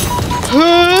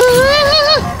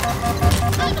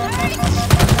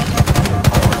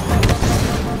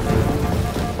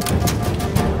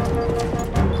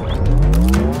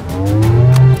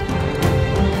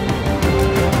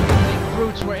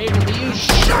 Brutes were able to use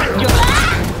shotguns.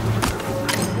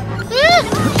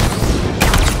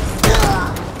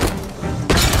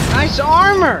 Nice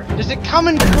armor! Does it come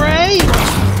in gray?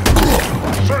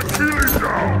 Set healing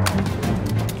down.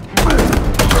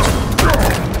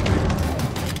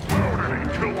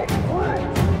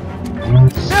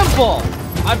 Simple!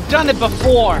 I've done it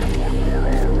before.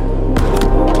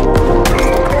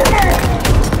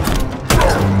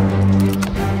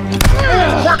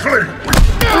 Quickly!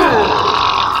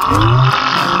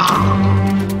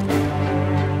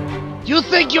 You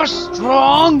think you're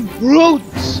strong,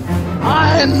 brutes?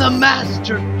 I am the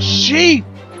Master Chief!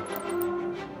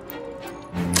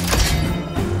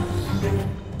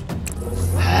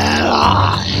 And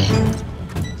I...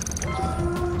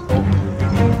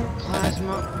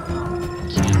 Plasma...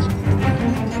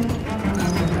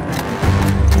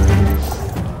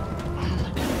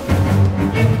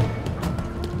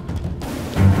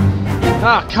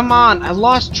 Ah, come on! I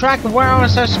lost track of where I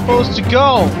was supposed to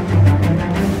go!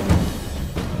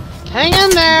 Hang in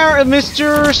there,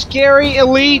 Mr. Scary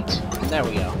Elite! There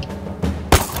we go.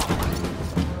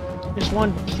 There's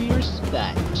one clear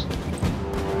spot.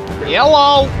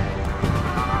 Yellow!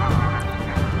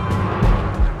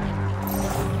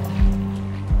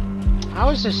 How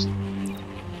is this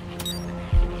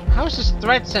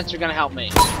threat sensor gonna help me?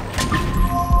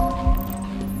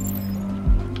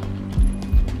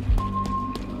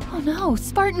 Oh no,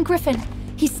 Spartan Griffin.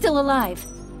 He's still alive.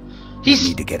 We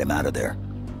need to get him out of there.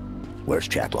 Where's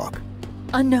Chatlock?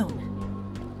 Unknown.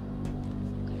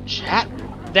 Chat?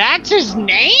 That's his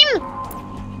name?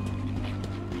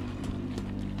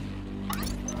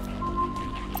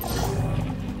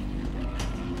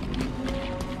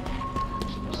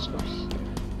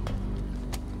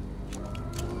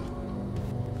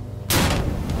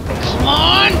 Come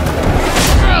on!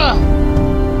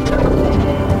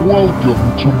 Welcome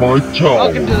to my tower.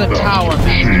 Welcome to the tower,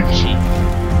 Master Chief.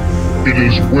 It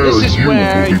is where you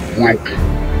will be broken.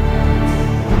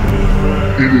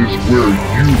 It is where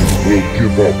you will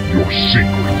give up your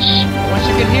secrets. I wish I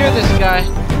could hear this guy.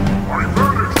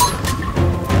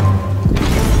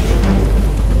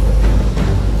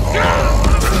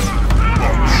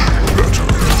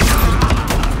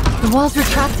 The wall's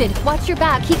retracted. Watch your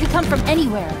back. He could come from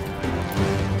anywhere.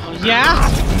 Oh, yeah?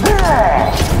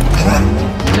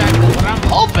 Exactly what I'm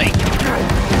hoping.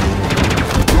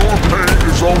 Your pain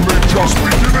is only just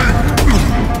beginning.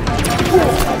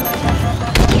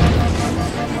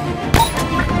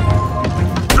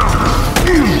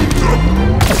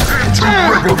 Into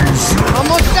ribbons.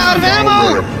 Almost out of ammo.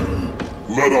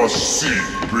 Let us see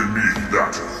beneath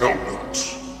that helmet.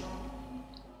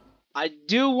 I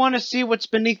do want to see what's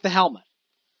beneath the helmet.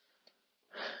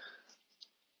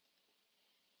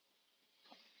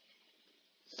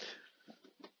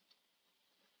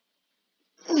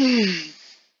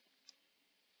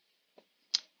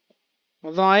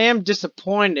 Although I am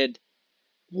disappointed,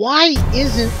 why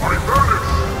isn't...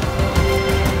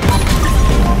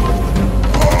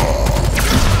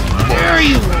 There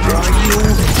you are, you!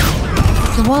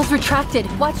 The wall's retracted.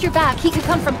 Watch your back. He could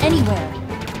come from anywhere.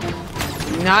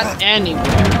 Not anywhere.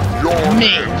 Your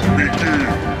Me. end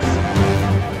begins.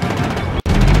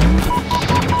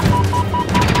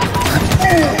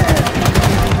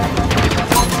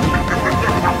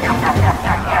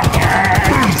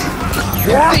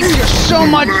 Thank you so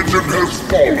much. Legend has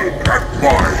fallen at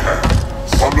my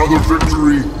hands. Another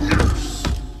victory, yes.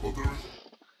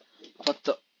 But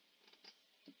the...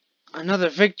 Another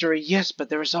victory, yes, but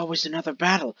there is always another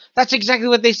battle. That's exactly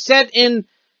what they said in...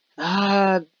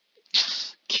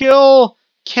 Kill...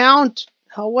 Count...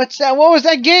 Oh, what's that? What was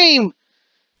that game?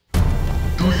 Do you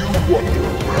wonder where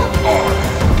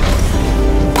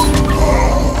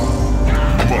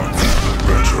much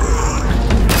better.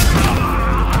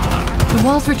 The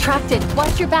wall's retracted.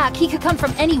 Watch your back. He could come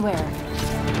from anywhere.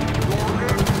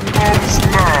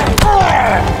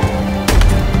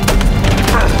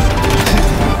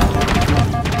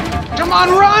 Come on,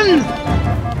 run!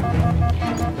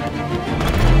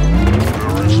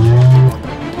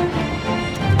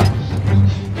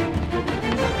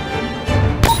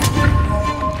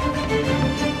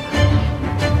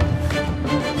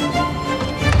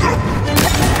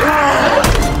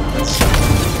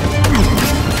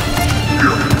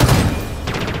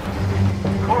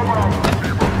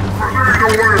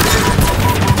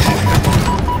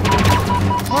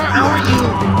 Where are you?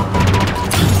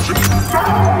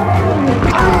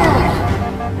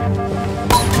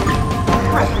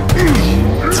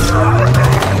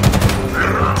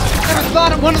 Never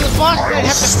thought of one of the bosses I'd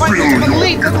have to fight this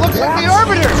elite that looks like the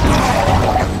Arbiter!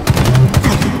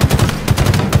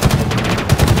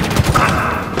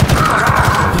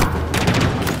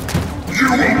 You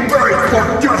will beg for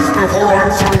death before I'm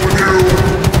through with you!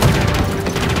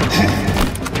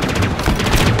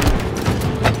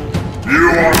 You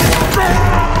are...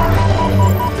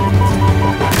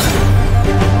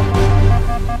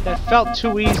 That felt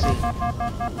too easy.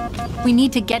 We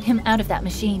need to get him out of that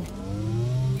machine.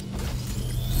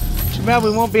 Too bad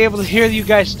we won't be able to hear you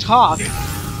guys talk. The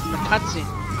cutscene.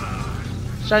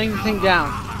 Shutting the thing down.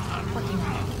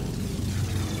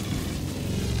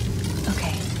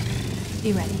 Okay.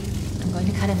 Be ready. I'm going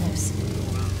to cut him loose.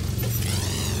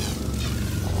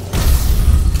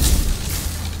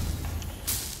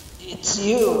 It's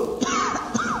you.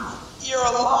 You're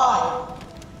alive.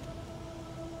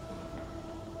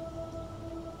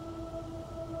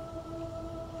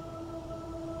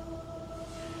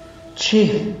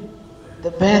 Chief,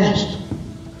 the Banished.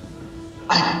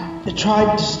 I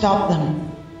tried to stop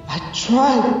them. I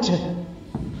tried to...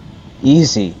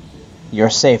 Easy. You're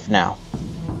safe now.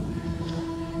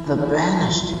 The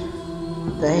Banished.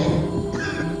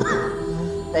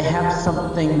 They have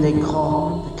something they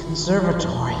call the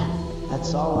conservatory.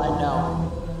 That's all I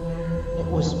know. It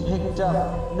was picked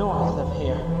up north of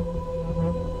here.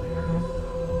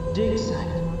 Dig site.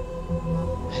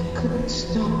 I couldn't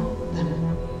stop them.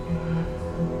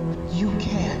 You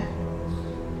can.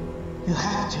 You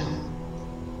have to.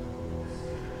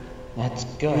 That's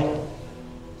good.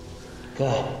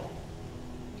 Good.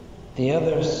 The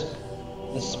others,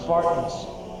 the Spartans,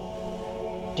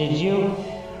 Did you?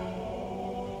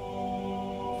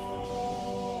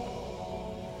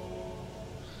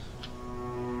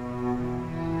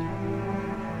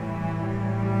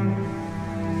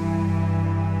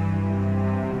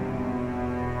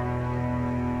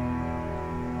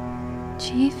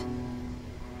 Chief?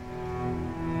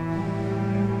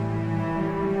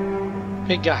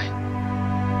 Big guy.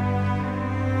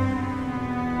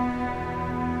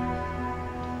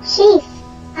 Chief,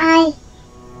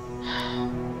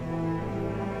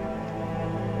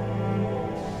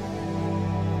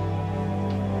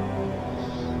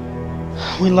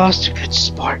 We lost a good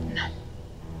Spartan.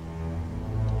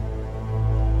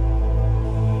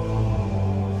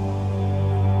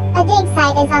 A dig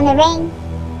site is on the ring.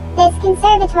 This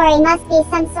conservatory must be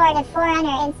some sort of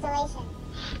Forerunner installation.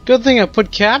 Good thing I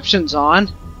put captions on.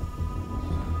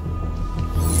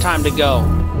 Time to go.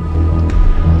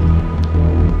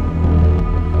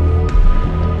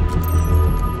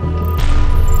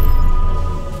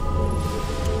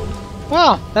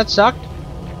 Well, that sucked.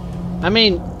 I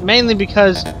mean, mainly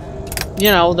because,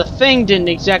 you know, the thing didn't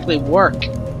exactly work.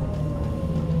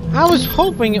 I was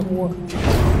hoping it would.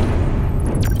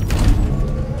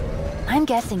 I'm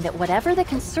guessing that whatever the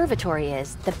conservatory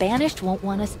is, the Banished won't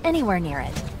want us anywhere near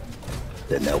it.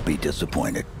 Then they'll be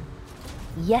disappointed.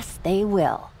 Yes, they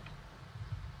will.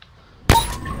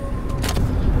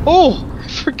 Oh, I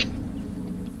forgot.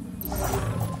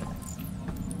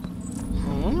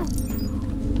 Huh?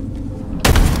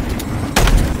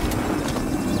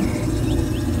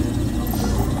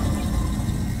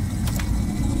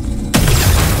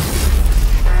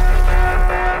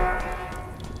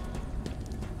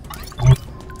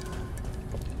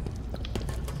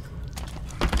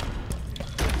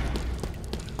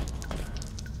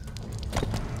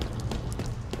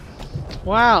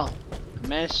 Wow,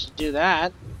 managed to do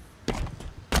that.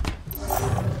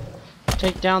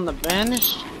 Take down the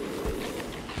Banished.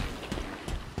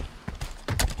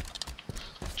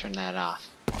 Turn that off.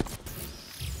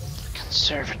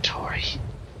 Conservatory.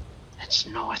 It's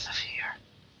north of here.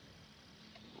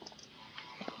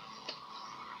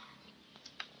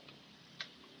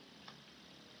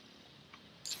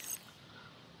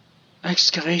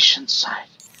 Excavation site.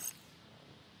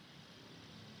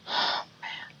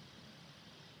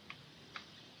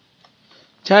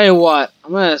 Tell you what,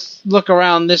 I'm gonna look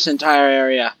around this entire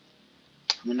area.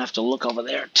 I'm gonna have to look over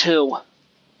there too.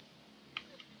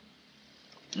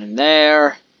 And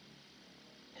there.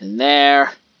 And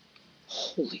there.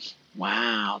 Holy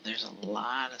wow, there's a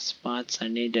lot of spots I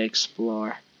need to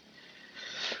explore.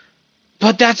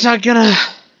 But that's not gonna...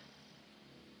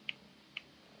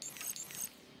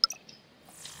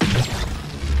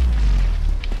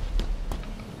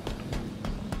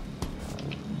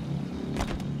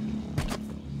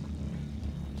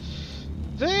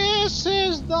 This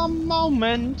is the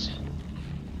moment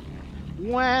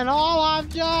when all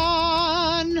I've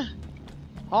done,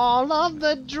 all of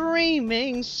the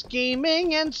dreaming,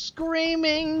 scheming, and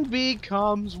screaming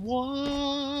becomes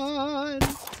one.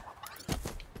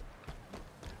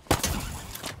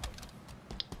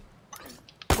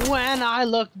 When I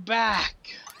look back,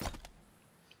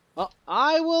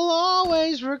 I will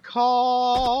always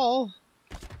recall.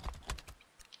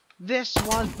 This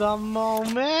was the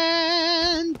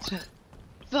moment,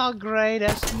 the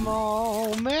greatest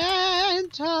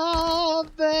moment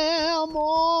of them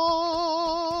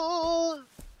all.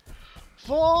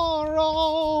 For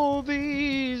all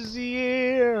these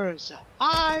years,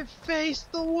 I've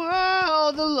faced the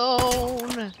world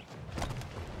alone.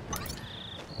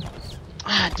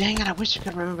 Ah, dang it, I wish I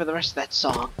could remember the rest of that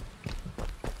song.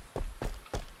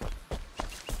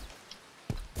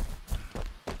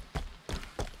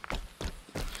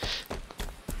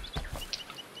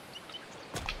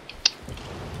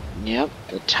 Yep,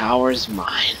 the tower's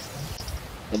mine.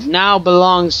 It now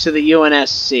belongs to the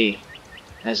UNSC,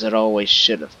 as it always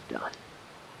should have done.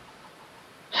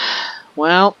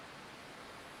 Well,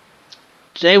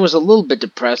 today was a little bit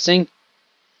depressing,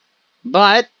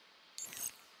 but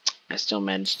I still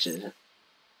managed to...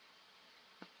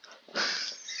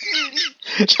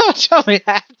 Don't tell me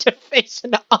I have to face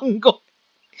an Ungoy.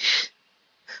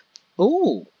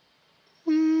 Ooh.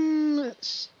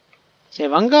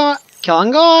 Save Ungoy. Kill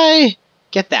Ungoy.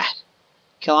 Get that.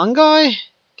 Kill Ungoy.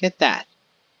 Get that.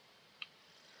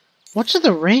 What's are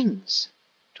the rings?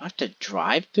 Do I have to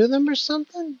drive through them or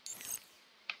something?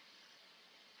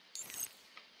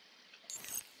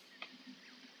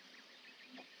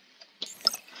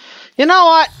 You know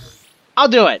what? I'll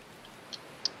do it.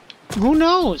 Who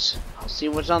knows? I'll see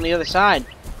what's on the other side.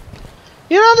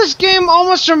 You know, this game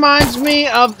almost reminds me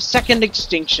of Second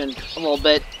Extinction a little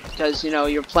bit. because, you know,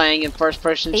 you're playing in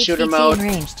first-person shooter HVT mode. in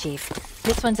range, Chief.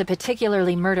 This one's a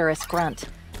particularly murderous grunt.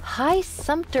 High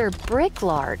Sumpter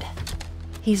Bricklard.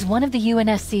 He's one of the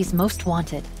UNSC's most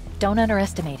wanted. Don't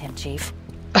underestimate him, Chief.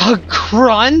 A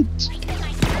grunt?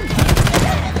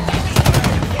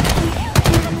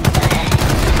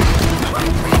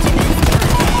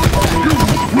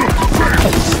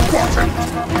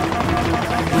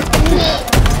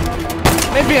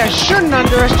 Maybe I shouldn't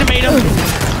underestimate him.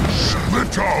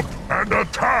 Split up and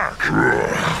attack.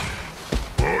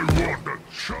 I want a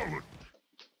challenge.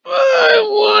 I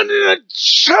wanted a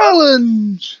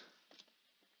challenge.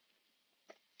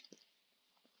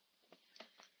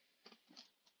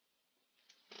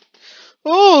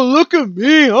 Oh, look at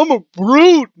me. I'm a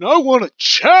brute and I want a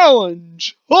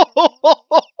challenge.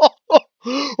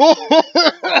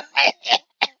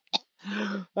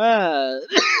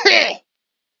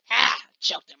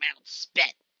 Choked him out,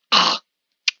 spit.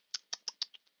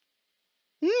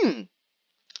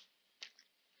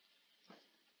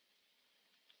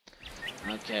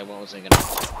 Okay, what was I gonna...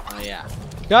 Oh, yeah.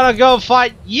 Gotta go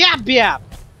fight Yap Yap!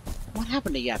 What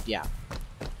happened to Yap Yap?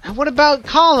 And what about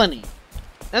Colony?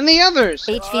 And the others?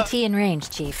 HVT in range,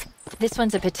 Chief. This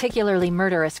one's a particularly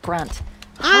murderous grunt.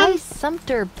 High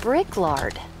Sumpter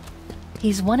Bricklard.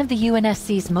 He's one of the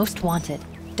UNSC's most wanted.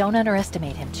 Don't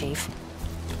underestimate him, Chief.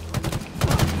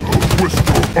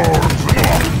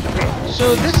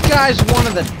 So this guy's one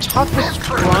of the toughest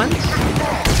grunts?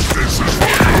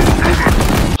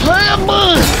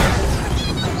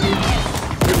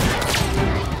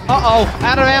 Uh-oh,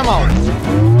 out of ammo.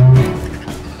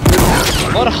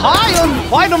 But high on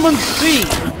vitamin C.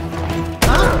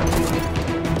 Huh?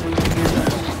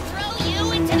 Throw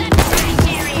you into the trash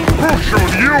area. Who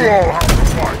showed you all how to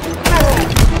fight?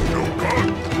 No gun.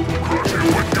 Crush it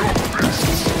with your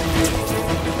fists.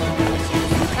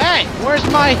 Hey, where's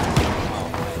my...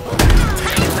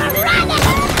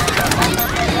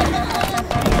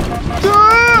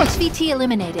 HVT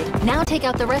eliminated. Now take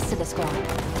out the rest of the squad.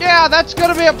 Yeah, that's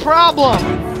gonna be a problem.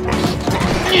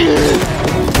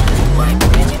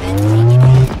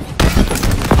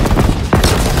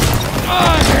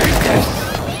 I hate this.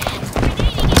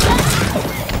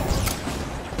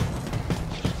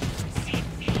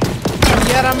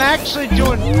 Yet I'm actually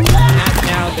doing...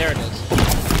 Now, there it is.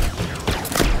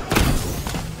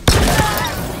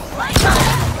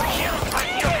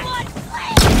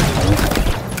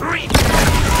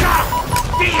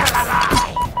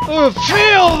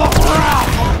 Feel the wrath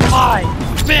of my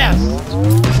fist!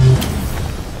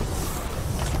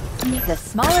 The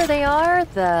smaller they are,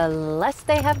 the less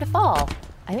they have to fall.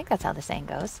 I think that's how the saying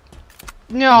goes.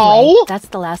 No! Anyway, that's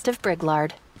the last of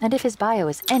Bricklard. And if his bio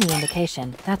is any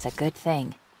indication, that's a good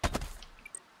thing.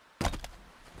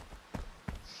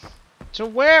 To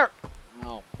where?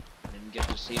 Oh, I didn't get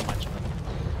to see much of it.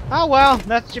 Oh well,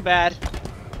 that's too bad.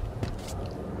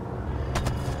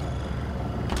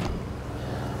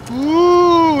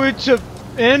 Ooh, it's a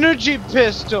energy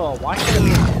pistol. Why should I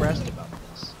be impressed about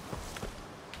this?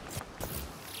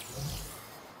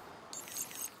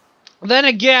 Then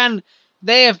again,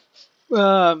 they have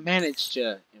managed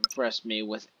to impress me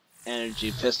with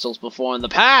energy pistols before in the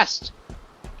past.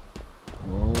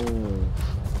 Oh.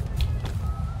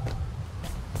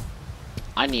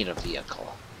 I need a vehicle.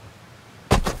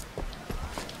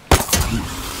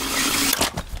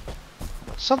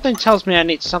 Something tells me I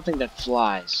need something that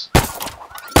flies.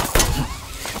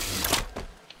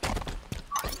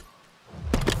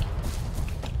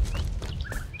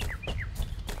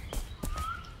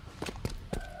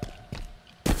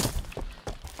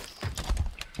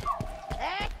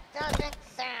 That doesn't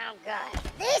sound good.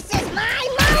 This is my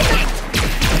moment!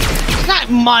 It's not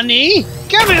money!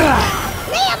 Give me that!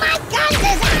 Me and my guns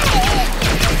is out of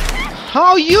here!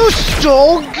 How you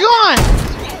stole guns!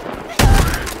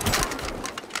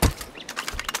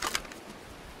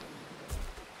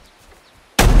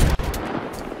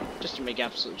 Just to make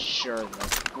absolutely sure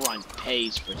that grunt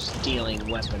pays for stealing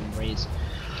weaponries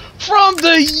from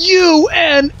the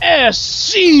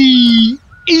UNSC!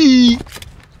 Ooh.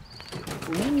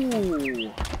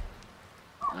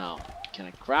 Oh, can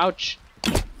I crouch?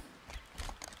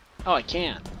 Oh, I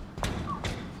can.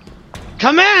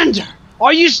 Commander!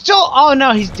 Are you still? Oh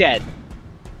no, he's dead.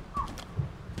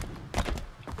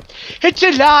 It's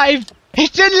alive!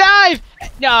 It's alive!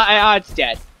 No, it's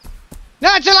dead. No,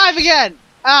 it's alive again!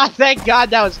 Ah, thank God,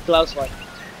 that was a close one.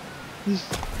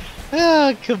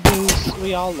 Ah, Caboose,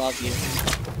 we all love you.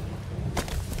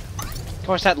 Of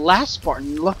course, that last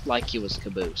Spartan looked like he was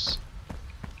Caboose.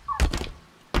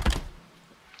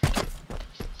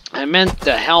 I meant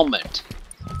the helmet.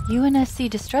 UNSC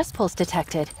distress pulse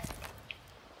detected.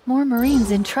 More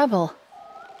Marines in trouble.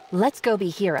 Let's go be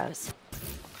heroes.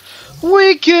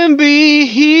 We can be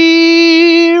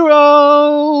heroes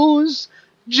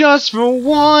just for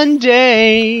one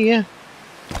day.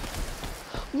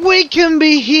 We can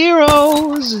be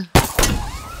heroes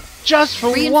just for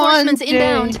one day. Reinforcements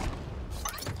inbound.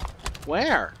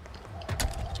 Where?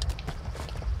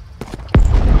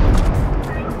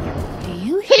 Do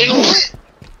you hear it?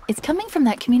 It's coming from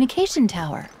that communication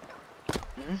tower.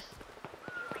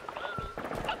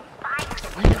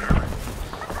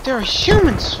 There are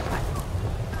humans!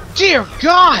 Dear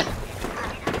God!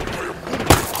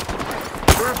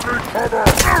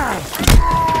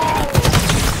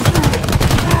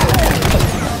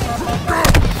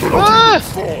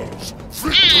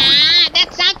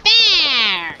 That's not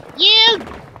fair! You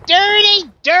dirty!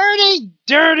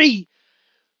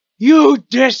 You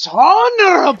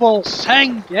dishonorable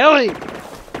Sangili!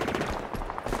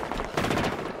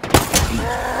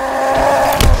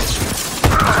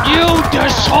 You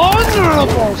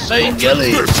dishonorable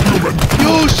Sangili!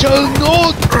 You shall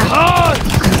not pass!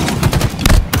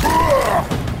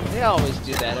 They always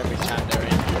do that every time they're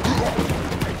in.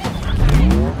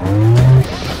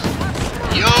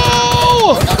 You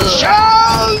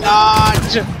shall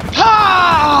not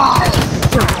pass!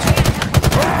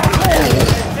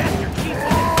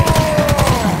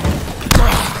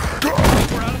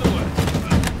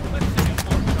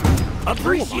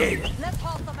 Appreciate it.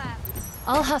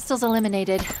 All hostiles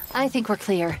eliminated. I think we're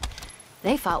clear.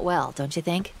 They fought well, don't you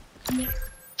think?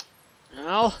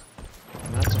 Well,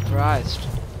 I'm not surprised.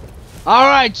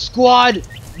 Alright, squad!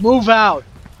 Move out!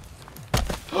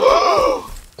 Going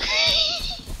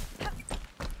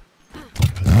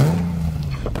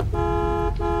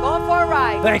for a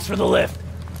ride. Thanks for the lift.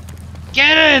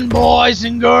 Get in, boys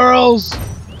and girls!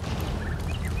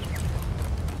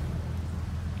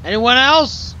 Anyone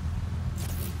else?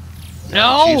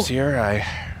 No? Chief's here. I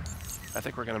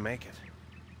think we're gonna make it.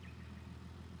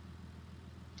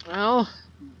 Well,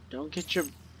 don't get your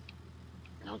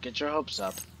hopes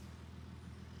up.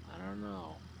 I don't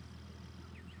know.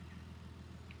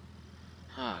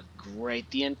 Ah,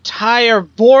 great. The entire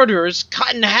border is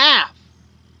cut in half.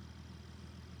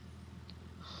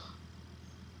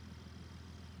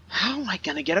 How am I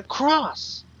gonna get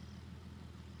across?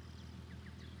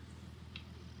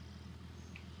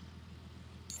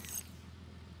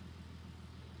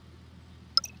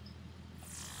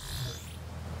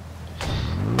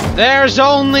 There's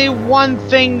only one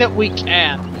thing that we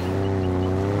can.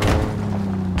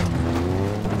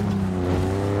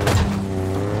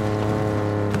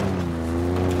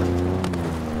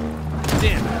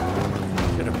 Damn.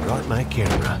 Should have brought my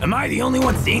camera. Am I the only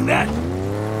one seeing that?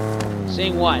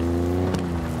 Seeing what?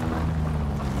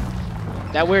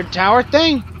 That weird tower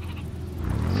thing?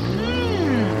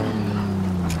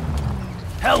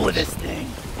 Hell with this thing.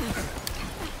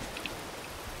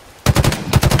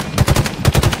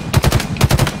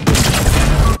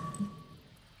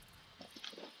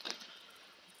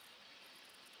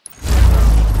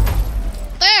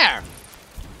 There!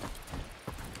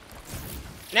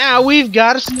 Now we've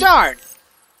got to start.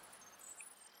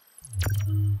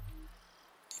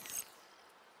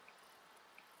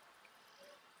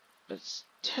 But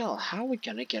still, how are we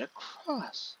gonna get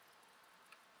across?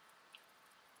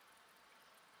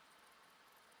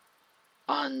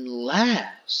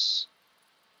 Unless...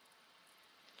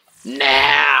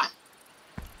 Nah!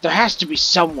 There has to be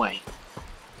some way.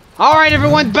 Alright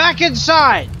everyone, back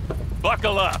inside!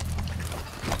 Buckle up.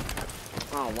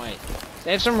 Oh wait.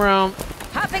 Save some room.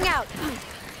 Hopping out.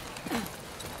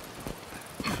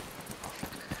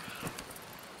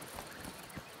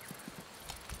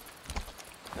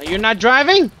 You're not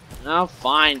driving? Oh,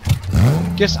 fine.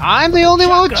 Guess I'm the only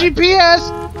one with GPS.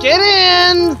 Get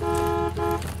in!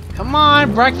 Come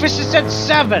on, breakfast is at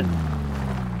 7.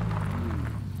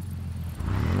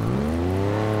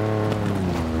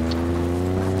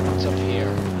 What's up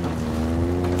here?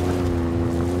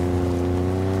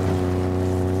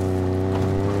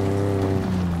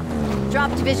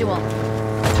 Dropped visual.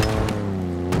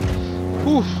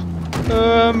 Oof.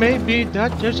 Maybe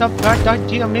that is a bad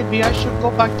idea. Maybe I should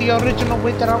go back the original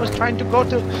way that I was trying to go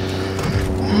to.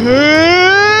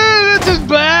 This is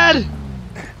bad!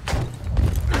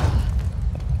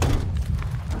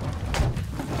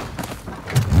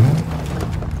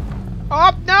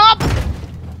 Up, nope!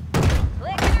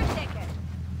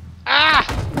 Ah!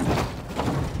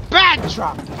 Bad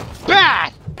truck!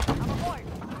 Bad!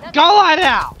 Go on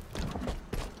out!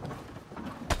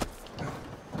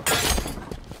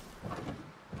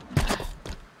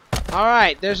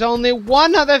 Alright, there's only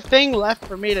one other thing left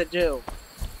for me to do.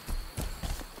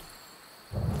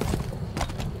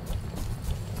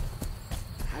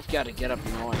 gotta get up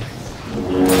north.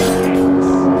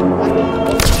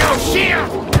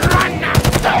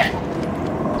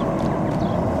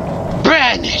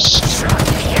 Banished!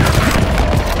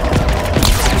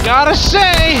 Gotta say,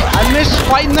 I miss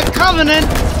fighting the Covenant.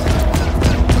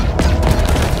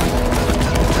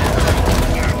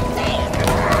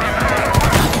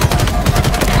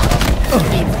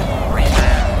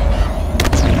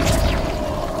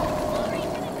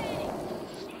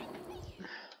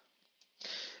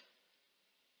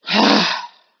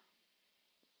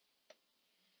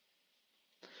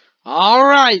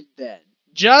 Alright then.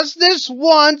 Just this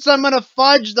once, I'm gonna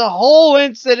fudge the whole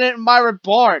incident in my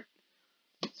report.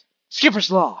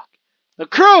 Skipper's log. The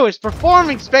crew is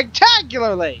performing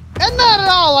spectacularly, and not at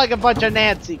all like a bunch of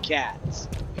Nancy cats.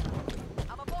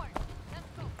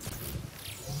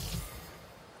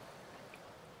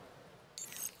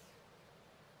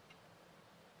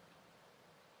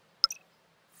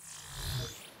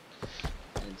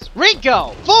 It's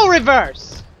Rico, full reverse.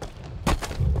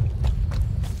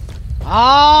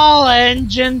 All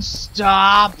engines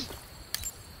stop.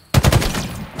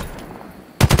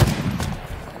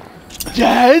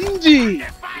 Dandy.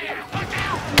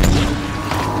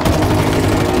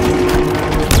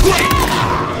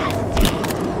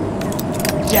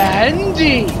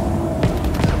 Dandy.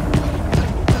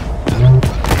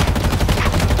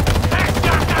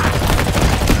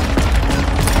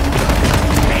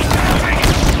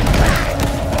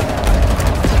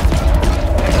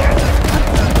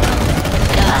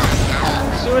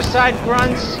 Suicide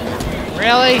grunts?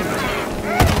 Really?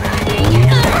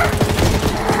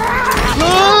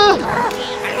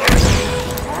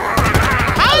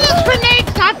 How are those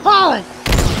grenades not falling?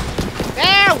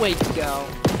 There we go.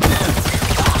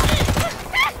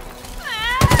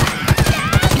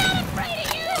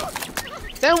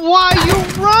 Then why are you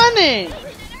running?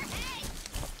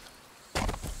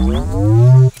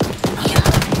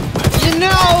 You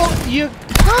know, you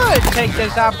could take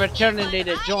this opportunity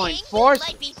to join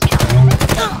forces.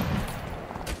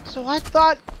 So I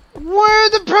thought, we're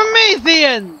the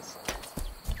Prometheans!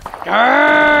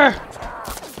 Grr.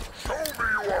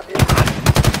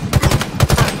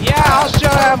 Yeah, I'll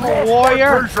show you I'm a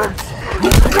warrior.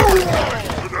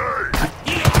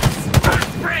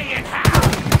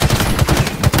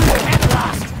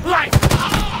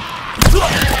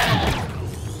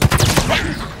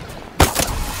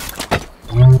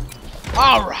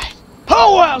 Alright,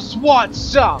 who else wants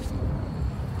some?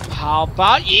 How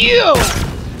about you?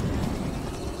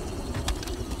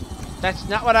 That's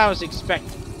not what I was expecting.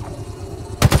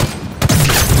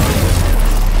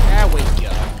 There we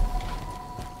go.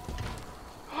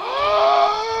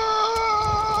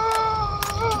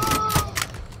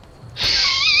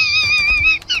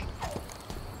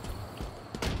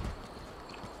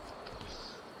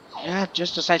 Yeah,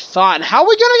 just as I thought. And how are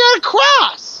we gonna get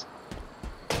across?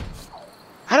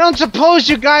 I don't suppose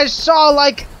you guys saw,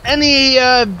 like, any,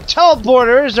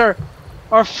 teleporters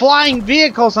or flying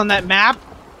vehicles on that map.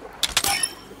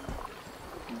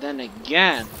 Then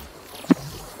again...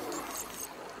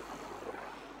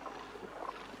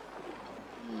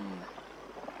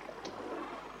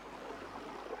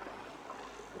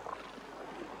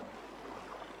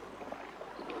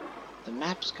 The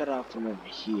map's cut off from over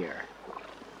here.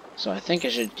 So I think I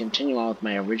should continue on with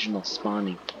my original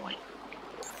spawning point.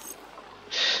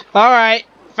 Alright,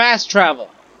 fast travel.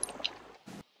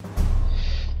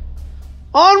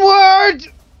 Onward!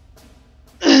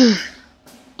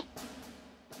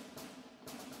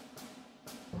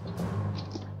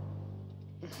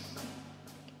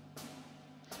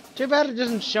 Too bad it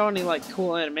doesn't show any like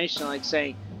cool animation like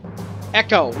saying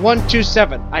Echo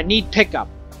 127, I need pickup.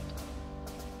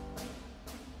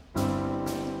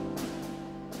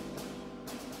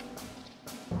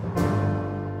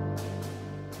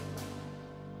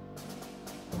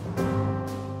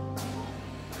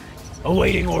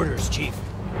 Awaiting orders, Chief.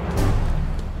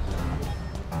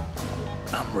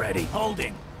 I'm ready.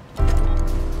 Holding.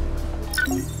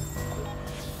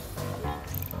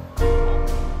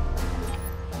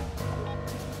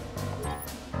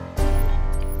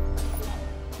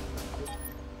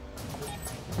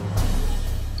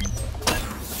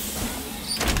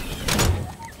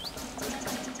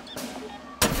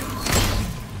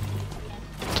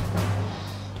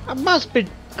 I must be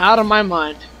out of my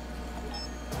mind.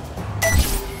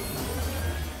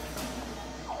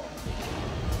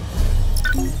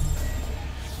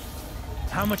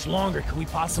 How much longer can we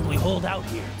possibly hold out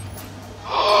here?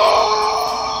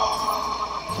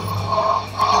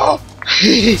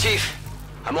 Chief,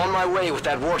 I'm on my way with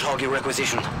that warthog you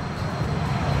requisitioned.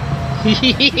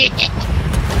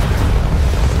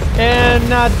 And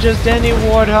not just any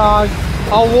warthog.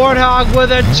 A warthog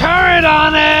with a turret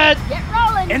on it! Get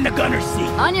rolling! In the gunner's seat.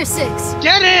 On your 6.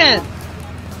 Get in!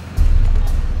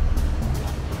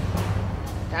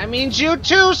 That means you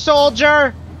too,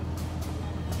 soldier!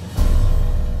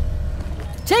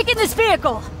 Taking this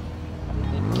vehicle!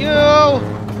 Thank you!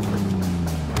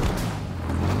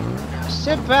 Now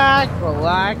sit back,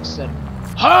 relax, and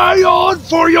high on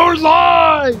for your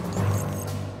life!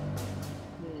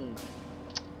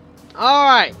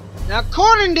 Alright, now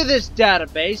according to this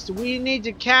database, we need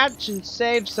to catch and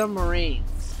save some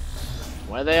Marines.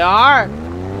 Where they are, I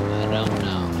don't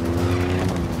know.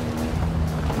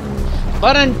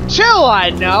 But until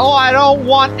I know, I don't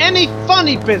want any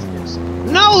funny business.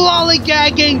 No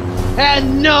lollygagging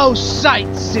and no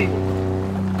sightseeing.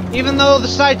 Even though the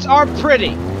sights are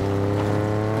pretty.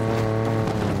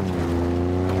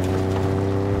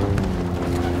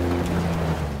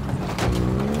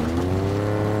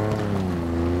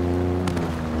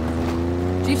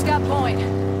 Chief's got point.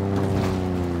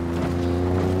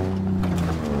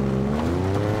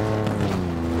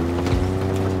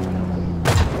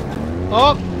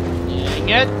 Oh, dang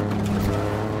it.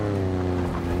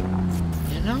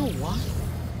 You know what?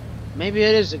 Maybe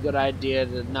it is a good idea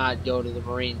to not go to the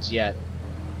Marines yet.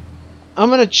 I'm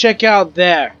gonna check out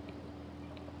there.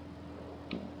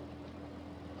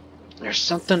 There's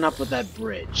something up with that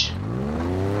bridge.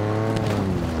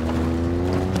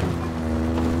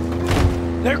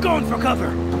 They're going for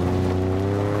cover.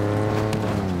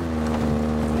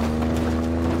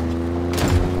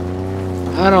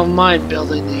 I don't mind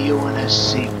building the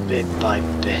UNSC bit by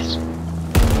bit.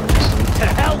 To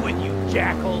hell with you,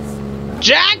 jackals.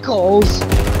 Jackals?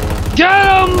 Get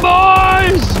 'em,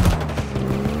 boys!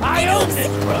 I own this,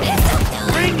 bro.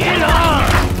 Bring it on.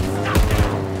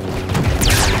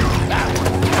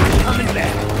 Coming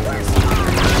back. Where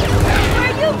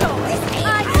are you going?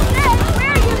 I said,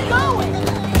 where are you going?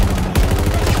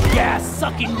 Yeah,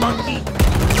 sucking monkey.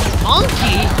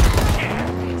 Monkey?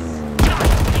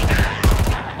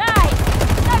 Nice!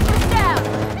 Sniper's down!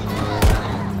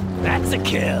 That's a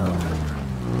kill.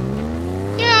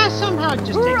 Yeah, somehow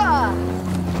just Hoorah!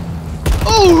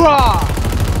 Hoorah!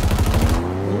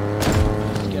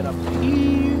 Let's get up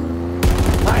here.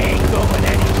 I ain't going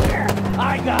anywhere.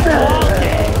 I got all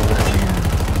day.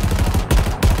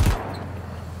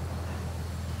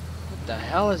 What the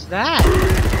hell is that?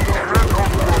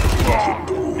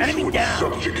 Enemy down.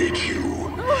 Subjugate you.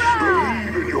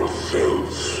 Believe in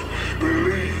yourselves.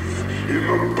 Believe in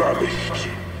the Banished.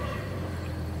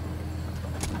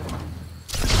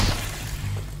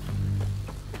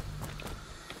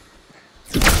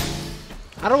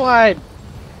 How do I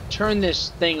turn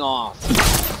this thing off?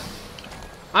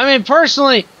 I mean,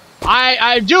 personally,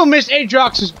 I do miss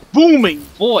Adrox's booming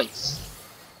voice.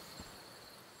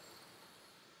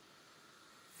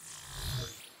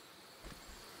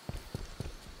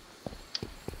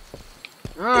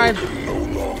 Alright. They can no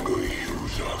longer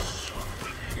use us.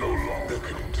 No longer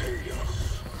contain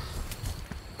us.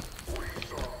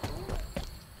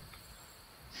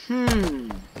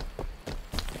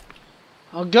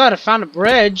 Oh good, I found a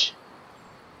bridge.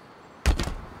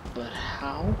 But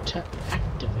how to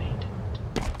activate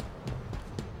it?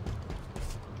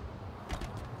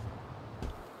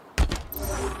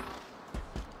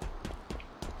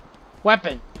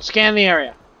 Weapon. Scan the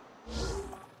area.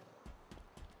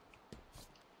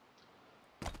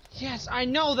 Yes, I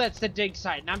know that's the dig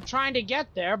site, and I'm trying to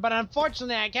get there, but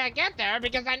unfortunately I can't get there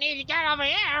because I need to get over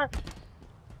here.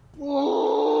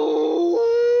 Ooh.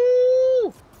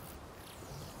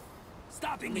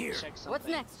 Stopping here. What's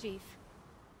next, Chief?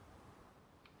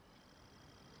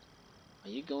 Are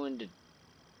you going to...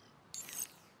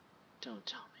 Don't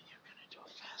tell me you're going to do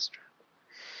it faster.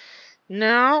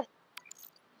 No.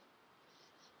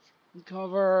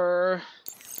 Cover...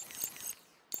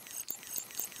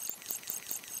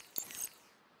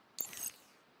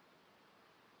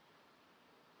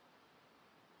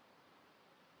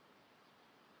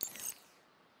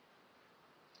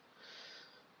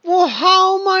 Well,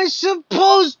 how am I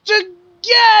supposed to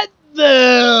get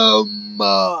them?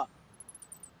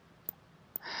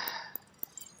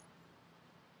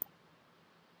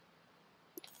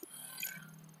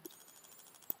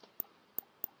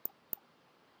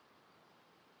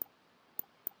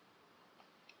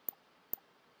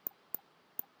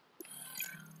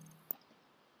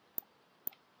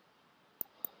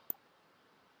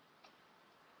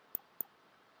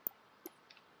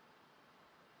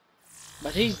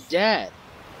 But he's dead.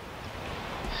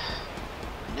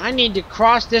 And I need to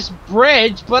cross this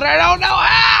bridge, but I don't know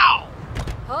how!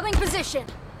 Holding position.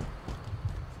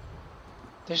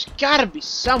 There's gotta be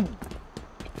someone.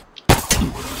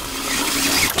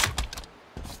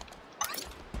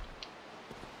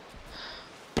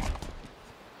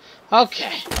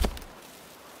 Okay.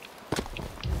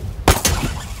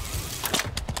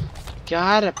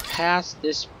 Gotta pass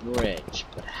this bridge,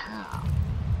 but how?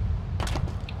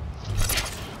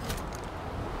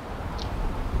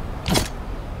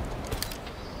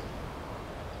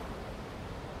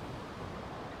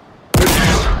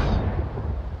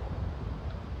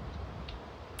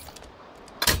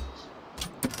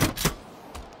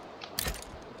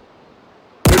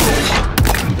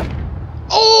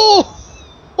 Oh!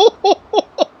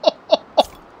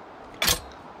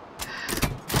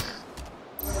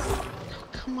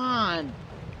 Come on.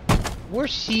 We're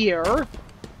here.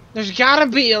 There's gotta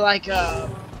be like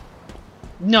a...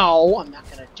 No, I'm not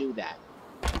gonna do that.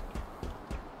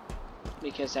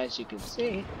 Because as you can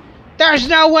see, there's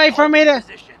no way for me to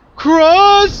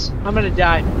cross! I'm gonna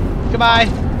die. Goodbye.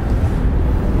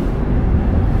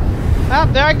 Ah,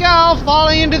 there I go,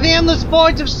 falling into the endless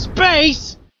voids of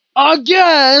space!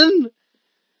 Again!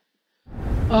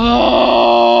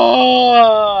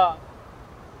 Oh!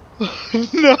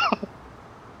 No!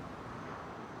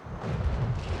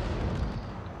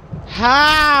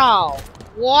 How?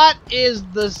 What is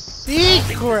the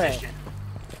secret?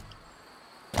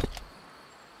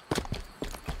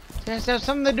 Does that have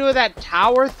something to do with that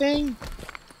tower thing?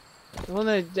 The one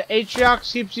that the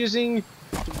Atriox keeps using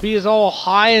to be as all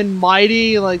high and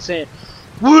mighty, like saying,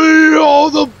 "We are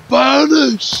the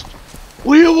Banished!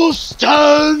 We will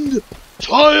stand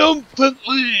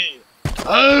triumphantly,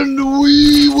 and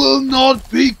we will not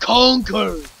be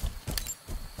conquered!"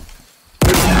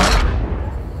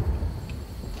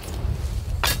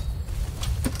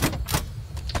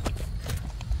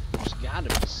 There's gotta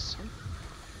be something.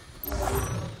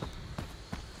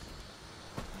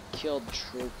 Killed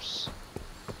troops.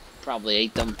 Probably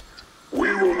ate them.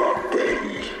 We will not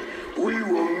bend. We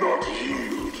will not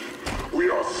yield. We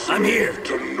are slave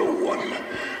to no one,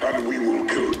 and we will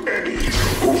kill any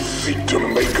who seek to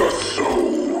make us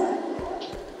so.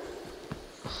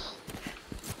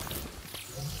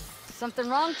 Something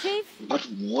wrong, Chief? But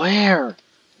where?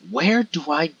 Where do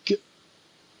I go?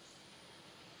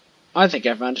 I think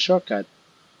I found a shortcut.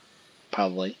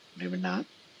 Probably. Maybe not.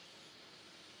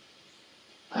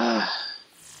 I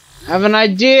have an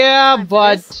idea,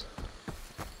 but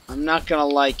I'm not gonna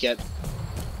like it.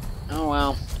 Oh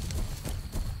well.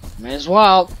 May as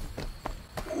well.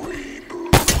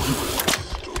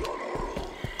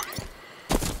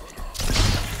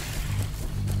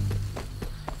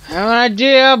 I have an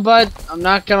idea, but I'm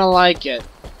not gonna like it.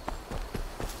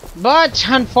 But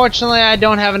unfortunately, I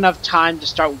don't have enough time to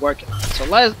start working on it.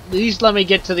 So at least let me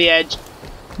get to the edge.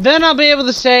 Then I'll be able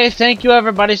to say thank you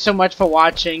everybody so much for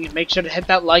watching. Make sure to hit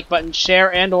that like button,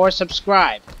 share, and or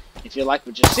subscribe. If you like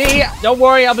what you see, don't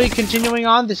worry, I'll be continuing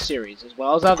on this series as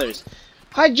well as others.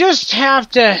 I just have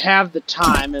to have the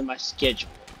time in my schedule.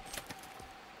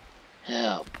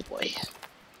 Oh boy.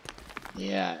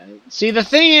 Yeah. See, the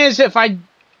thing is, if I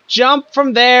jump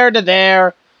from there to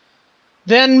there,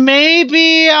 then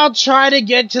maybe I'll try to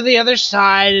get to the other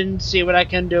side and see what I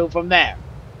can do from there.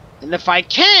 And if I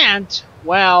can't,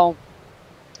 well,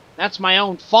 that's my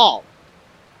own fault.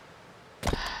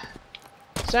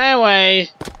 So anyway,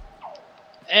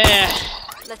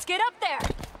 let's get up there.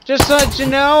 Just to let you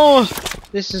know,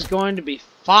 this is going to be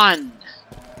fun.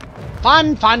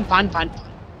 Fun, fun, fun, fun, fun.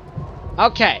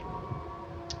 Okay.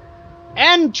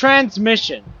 End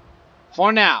transmission.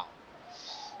 For now.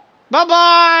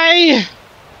 Bye-bye!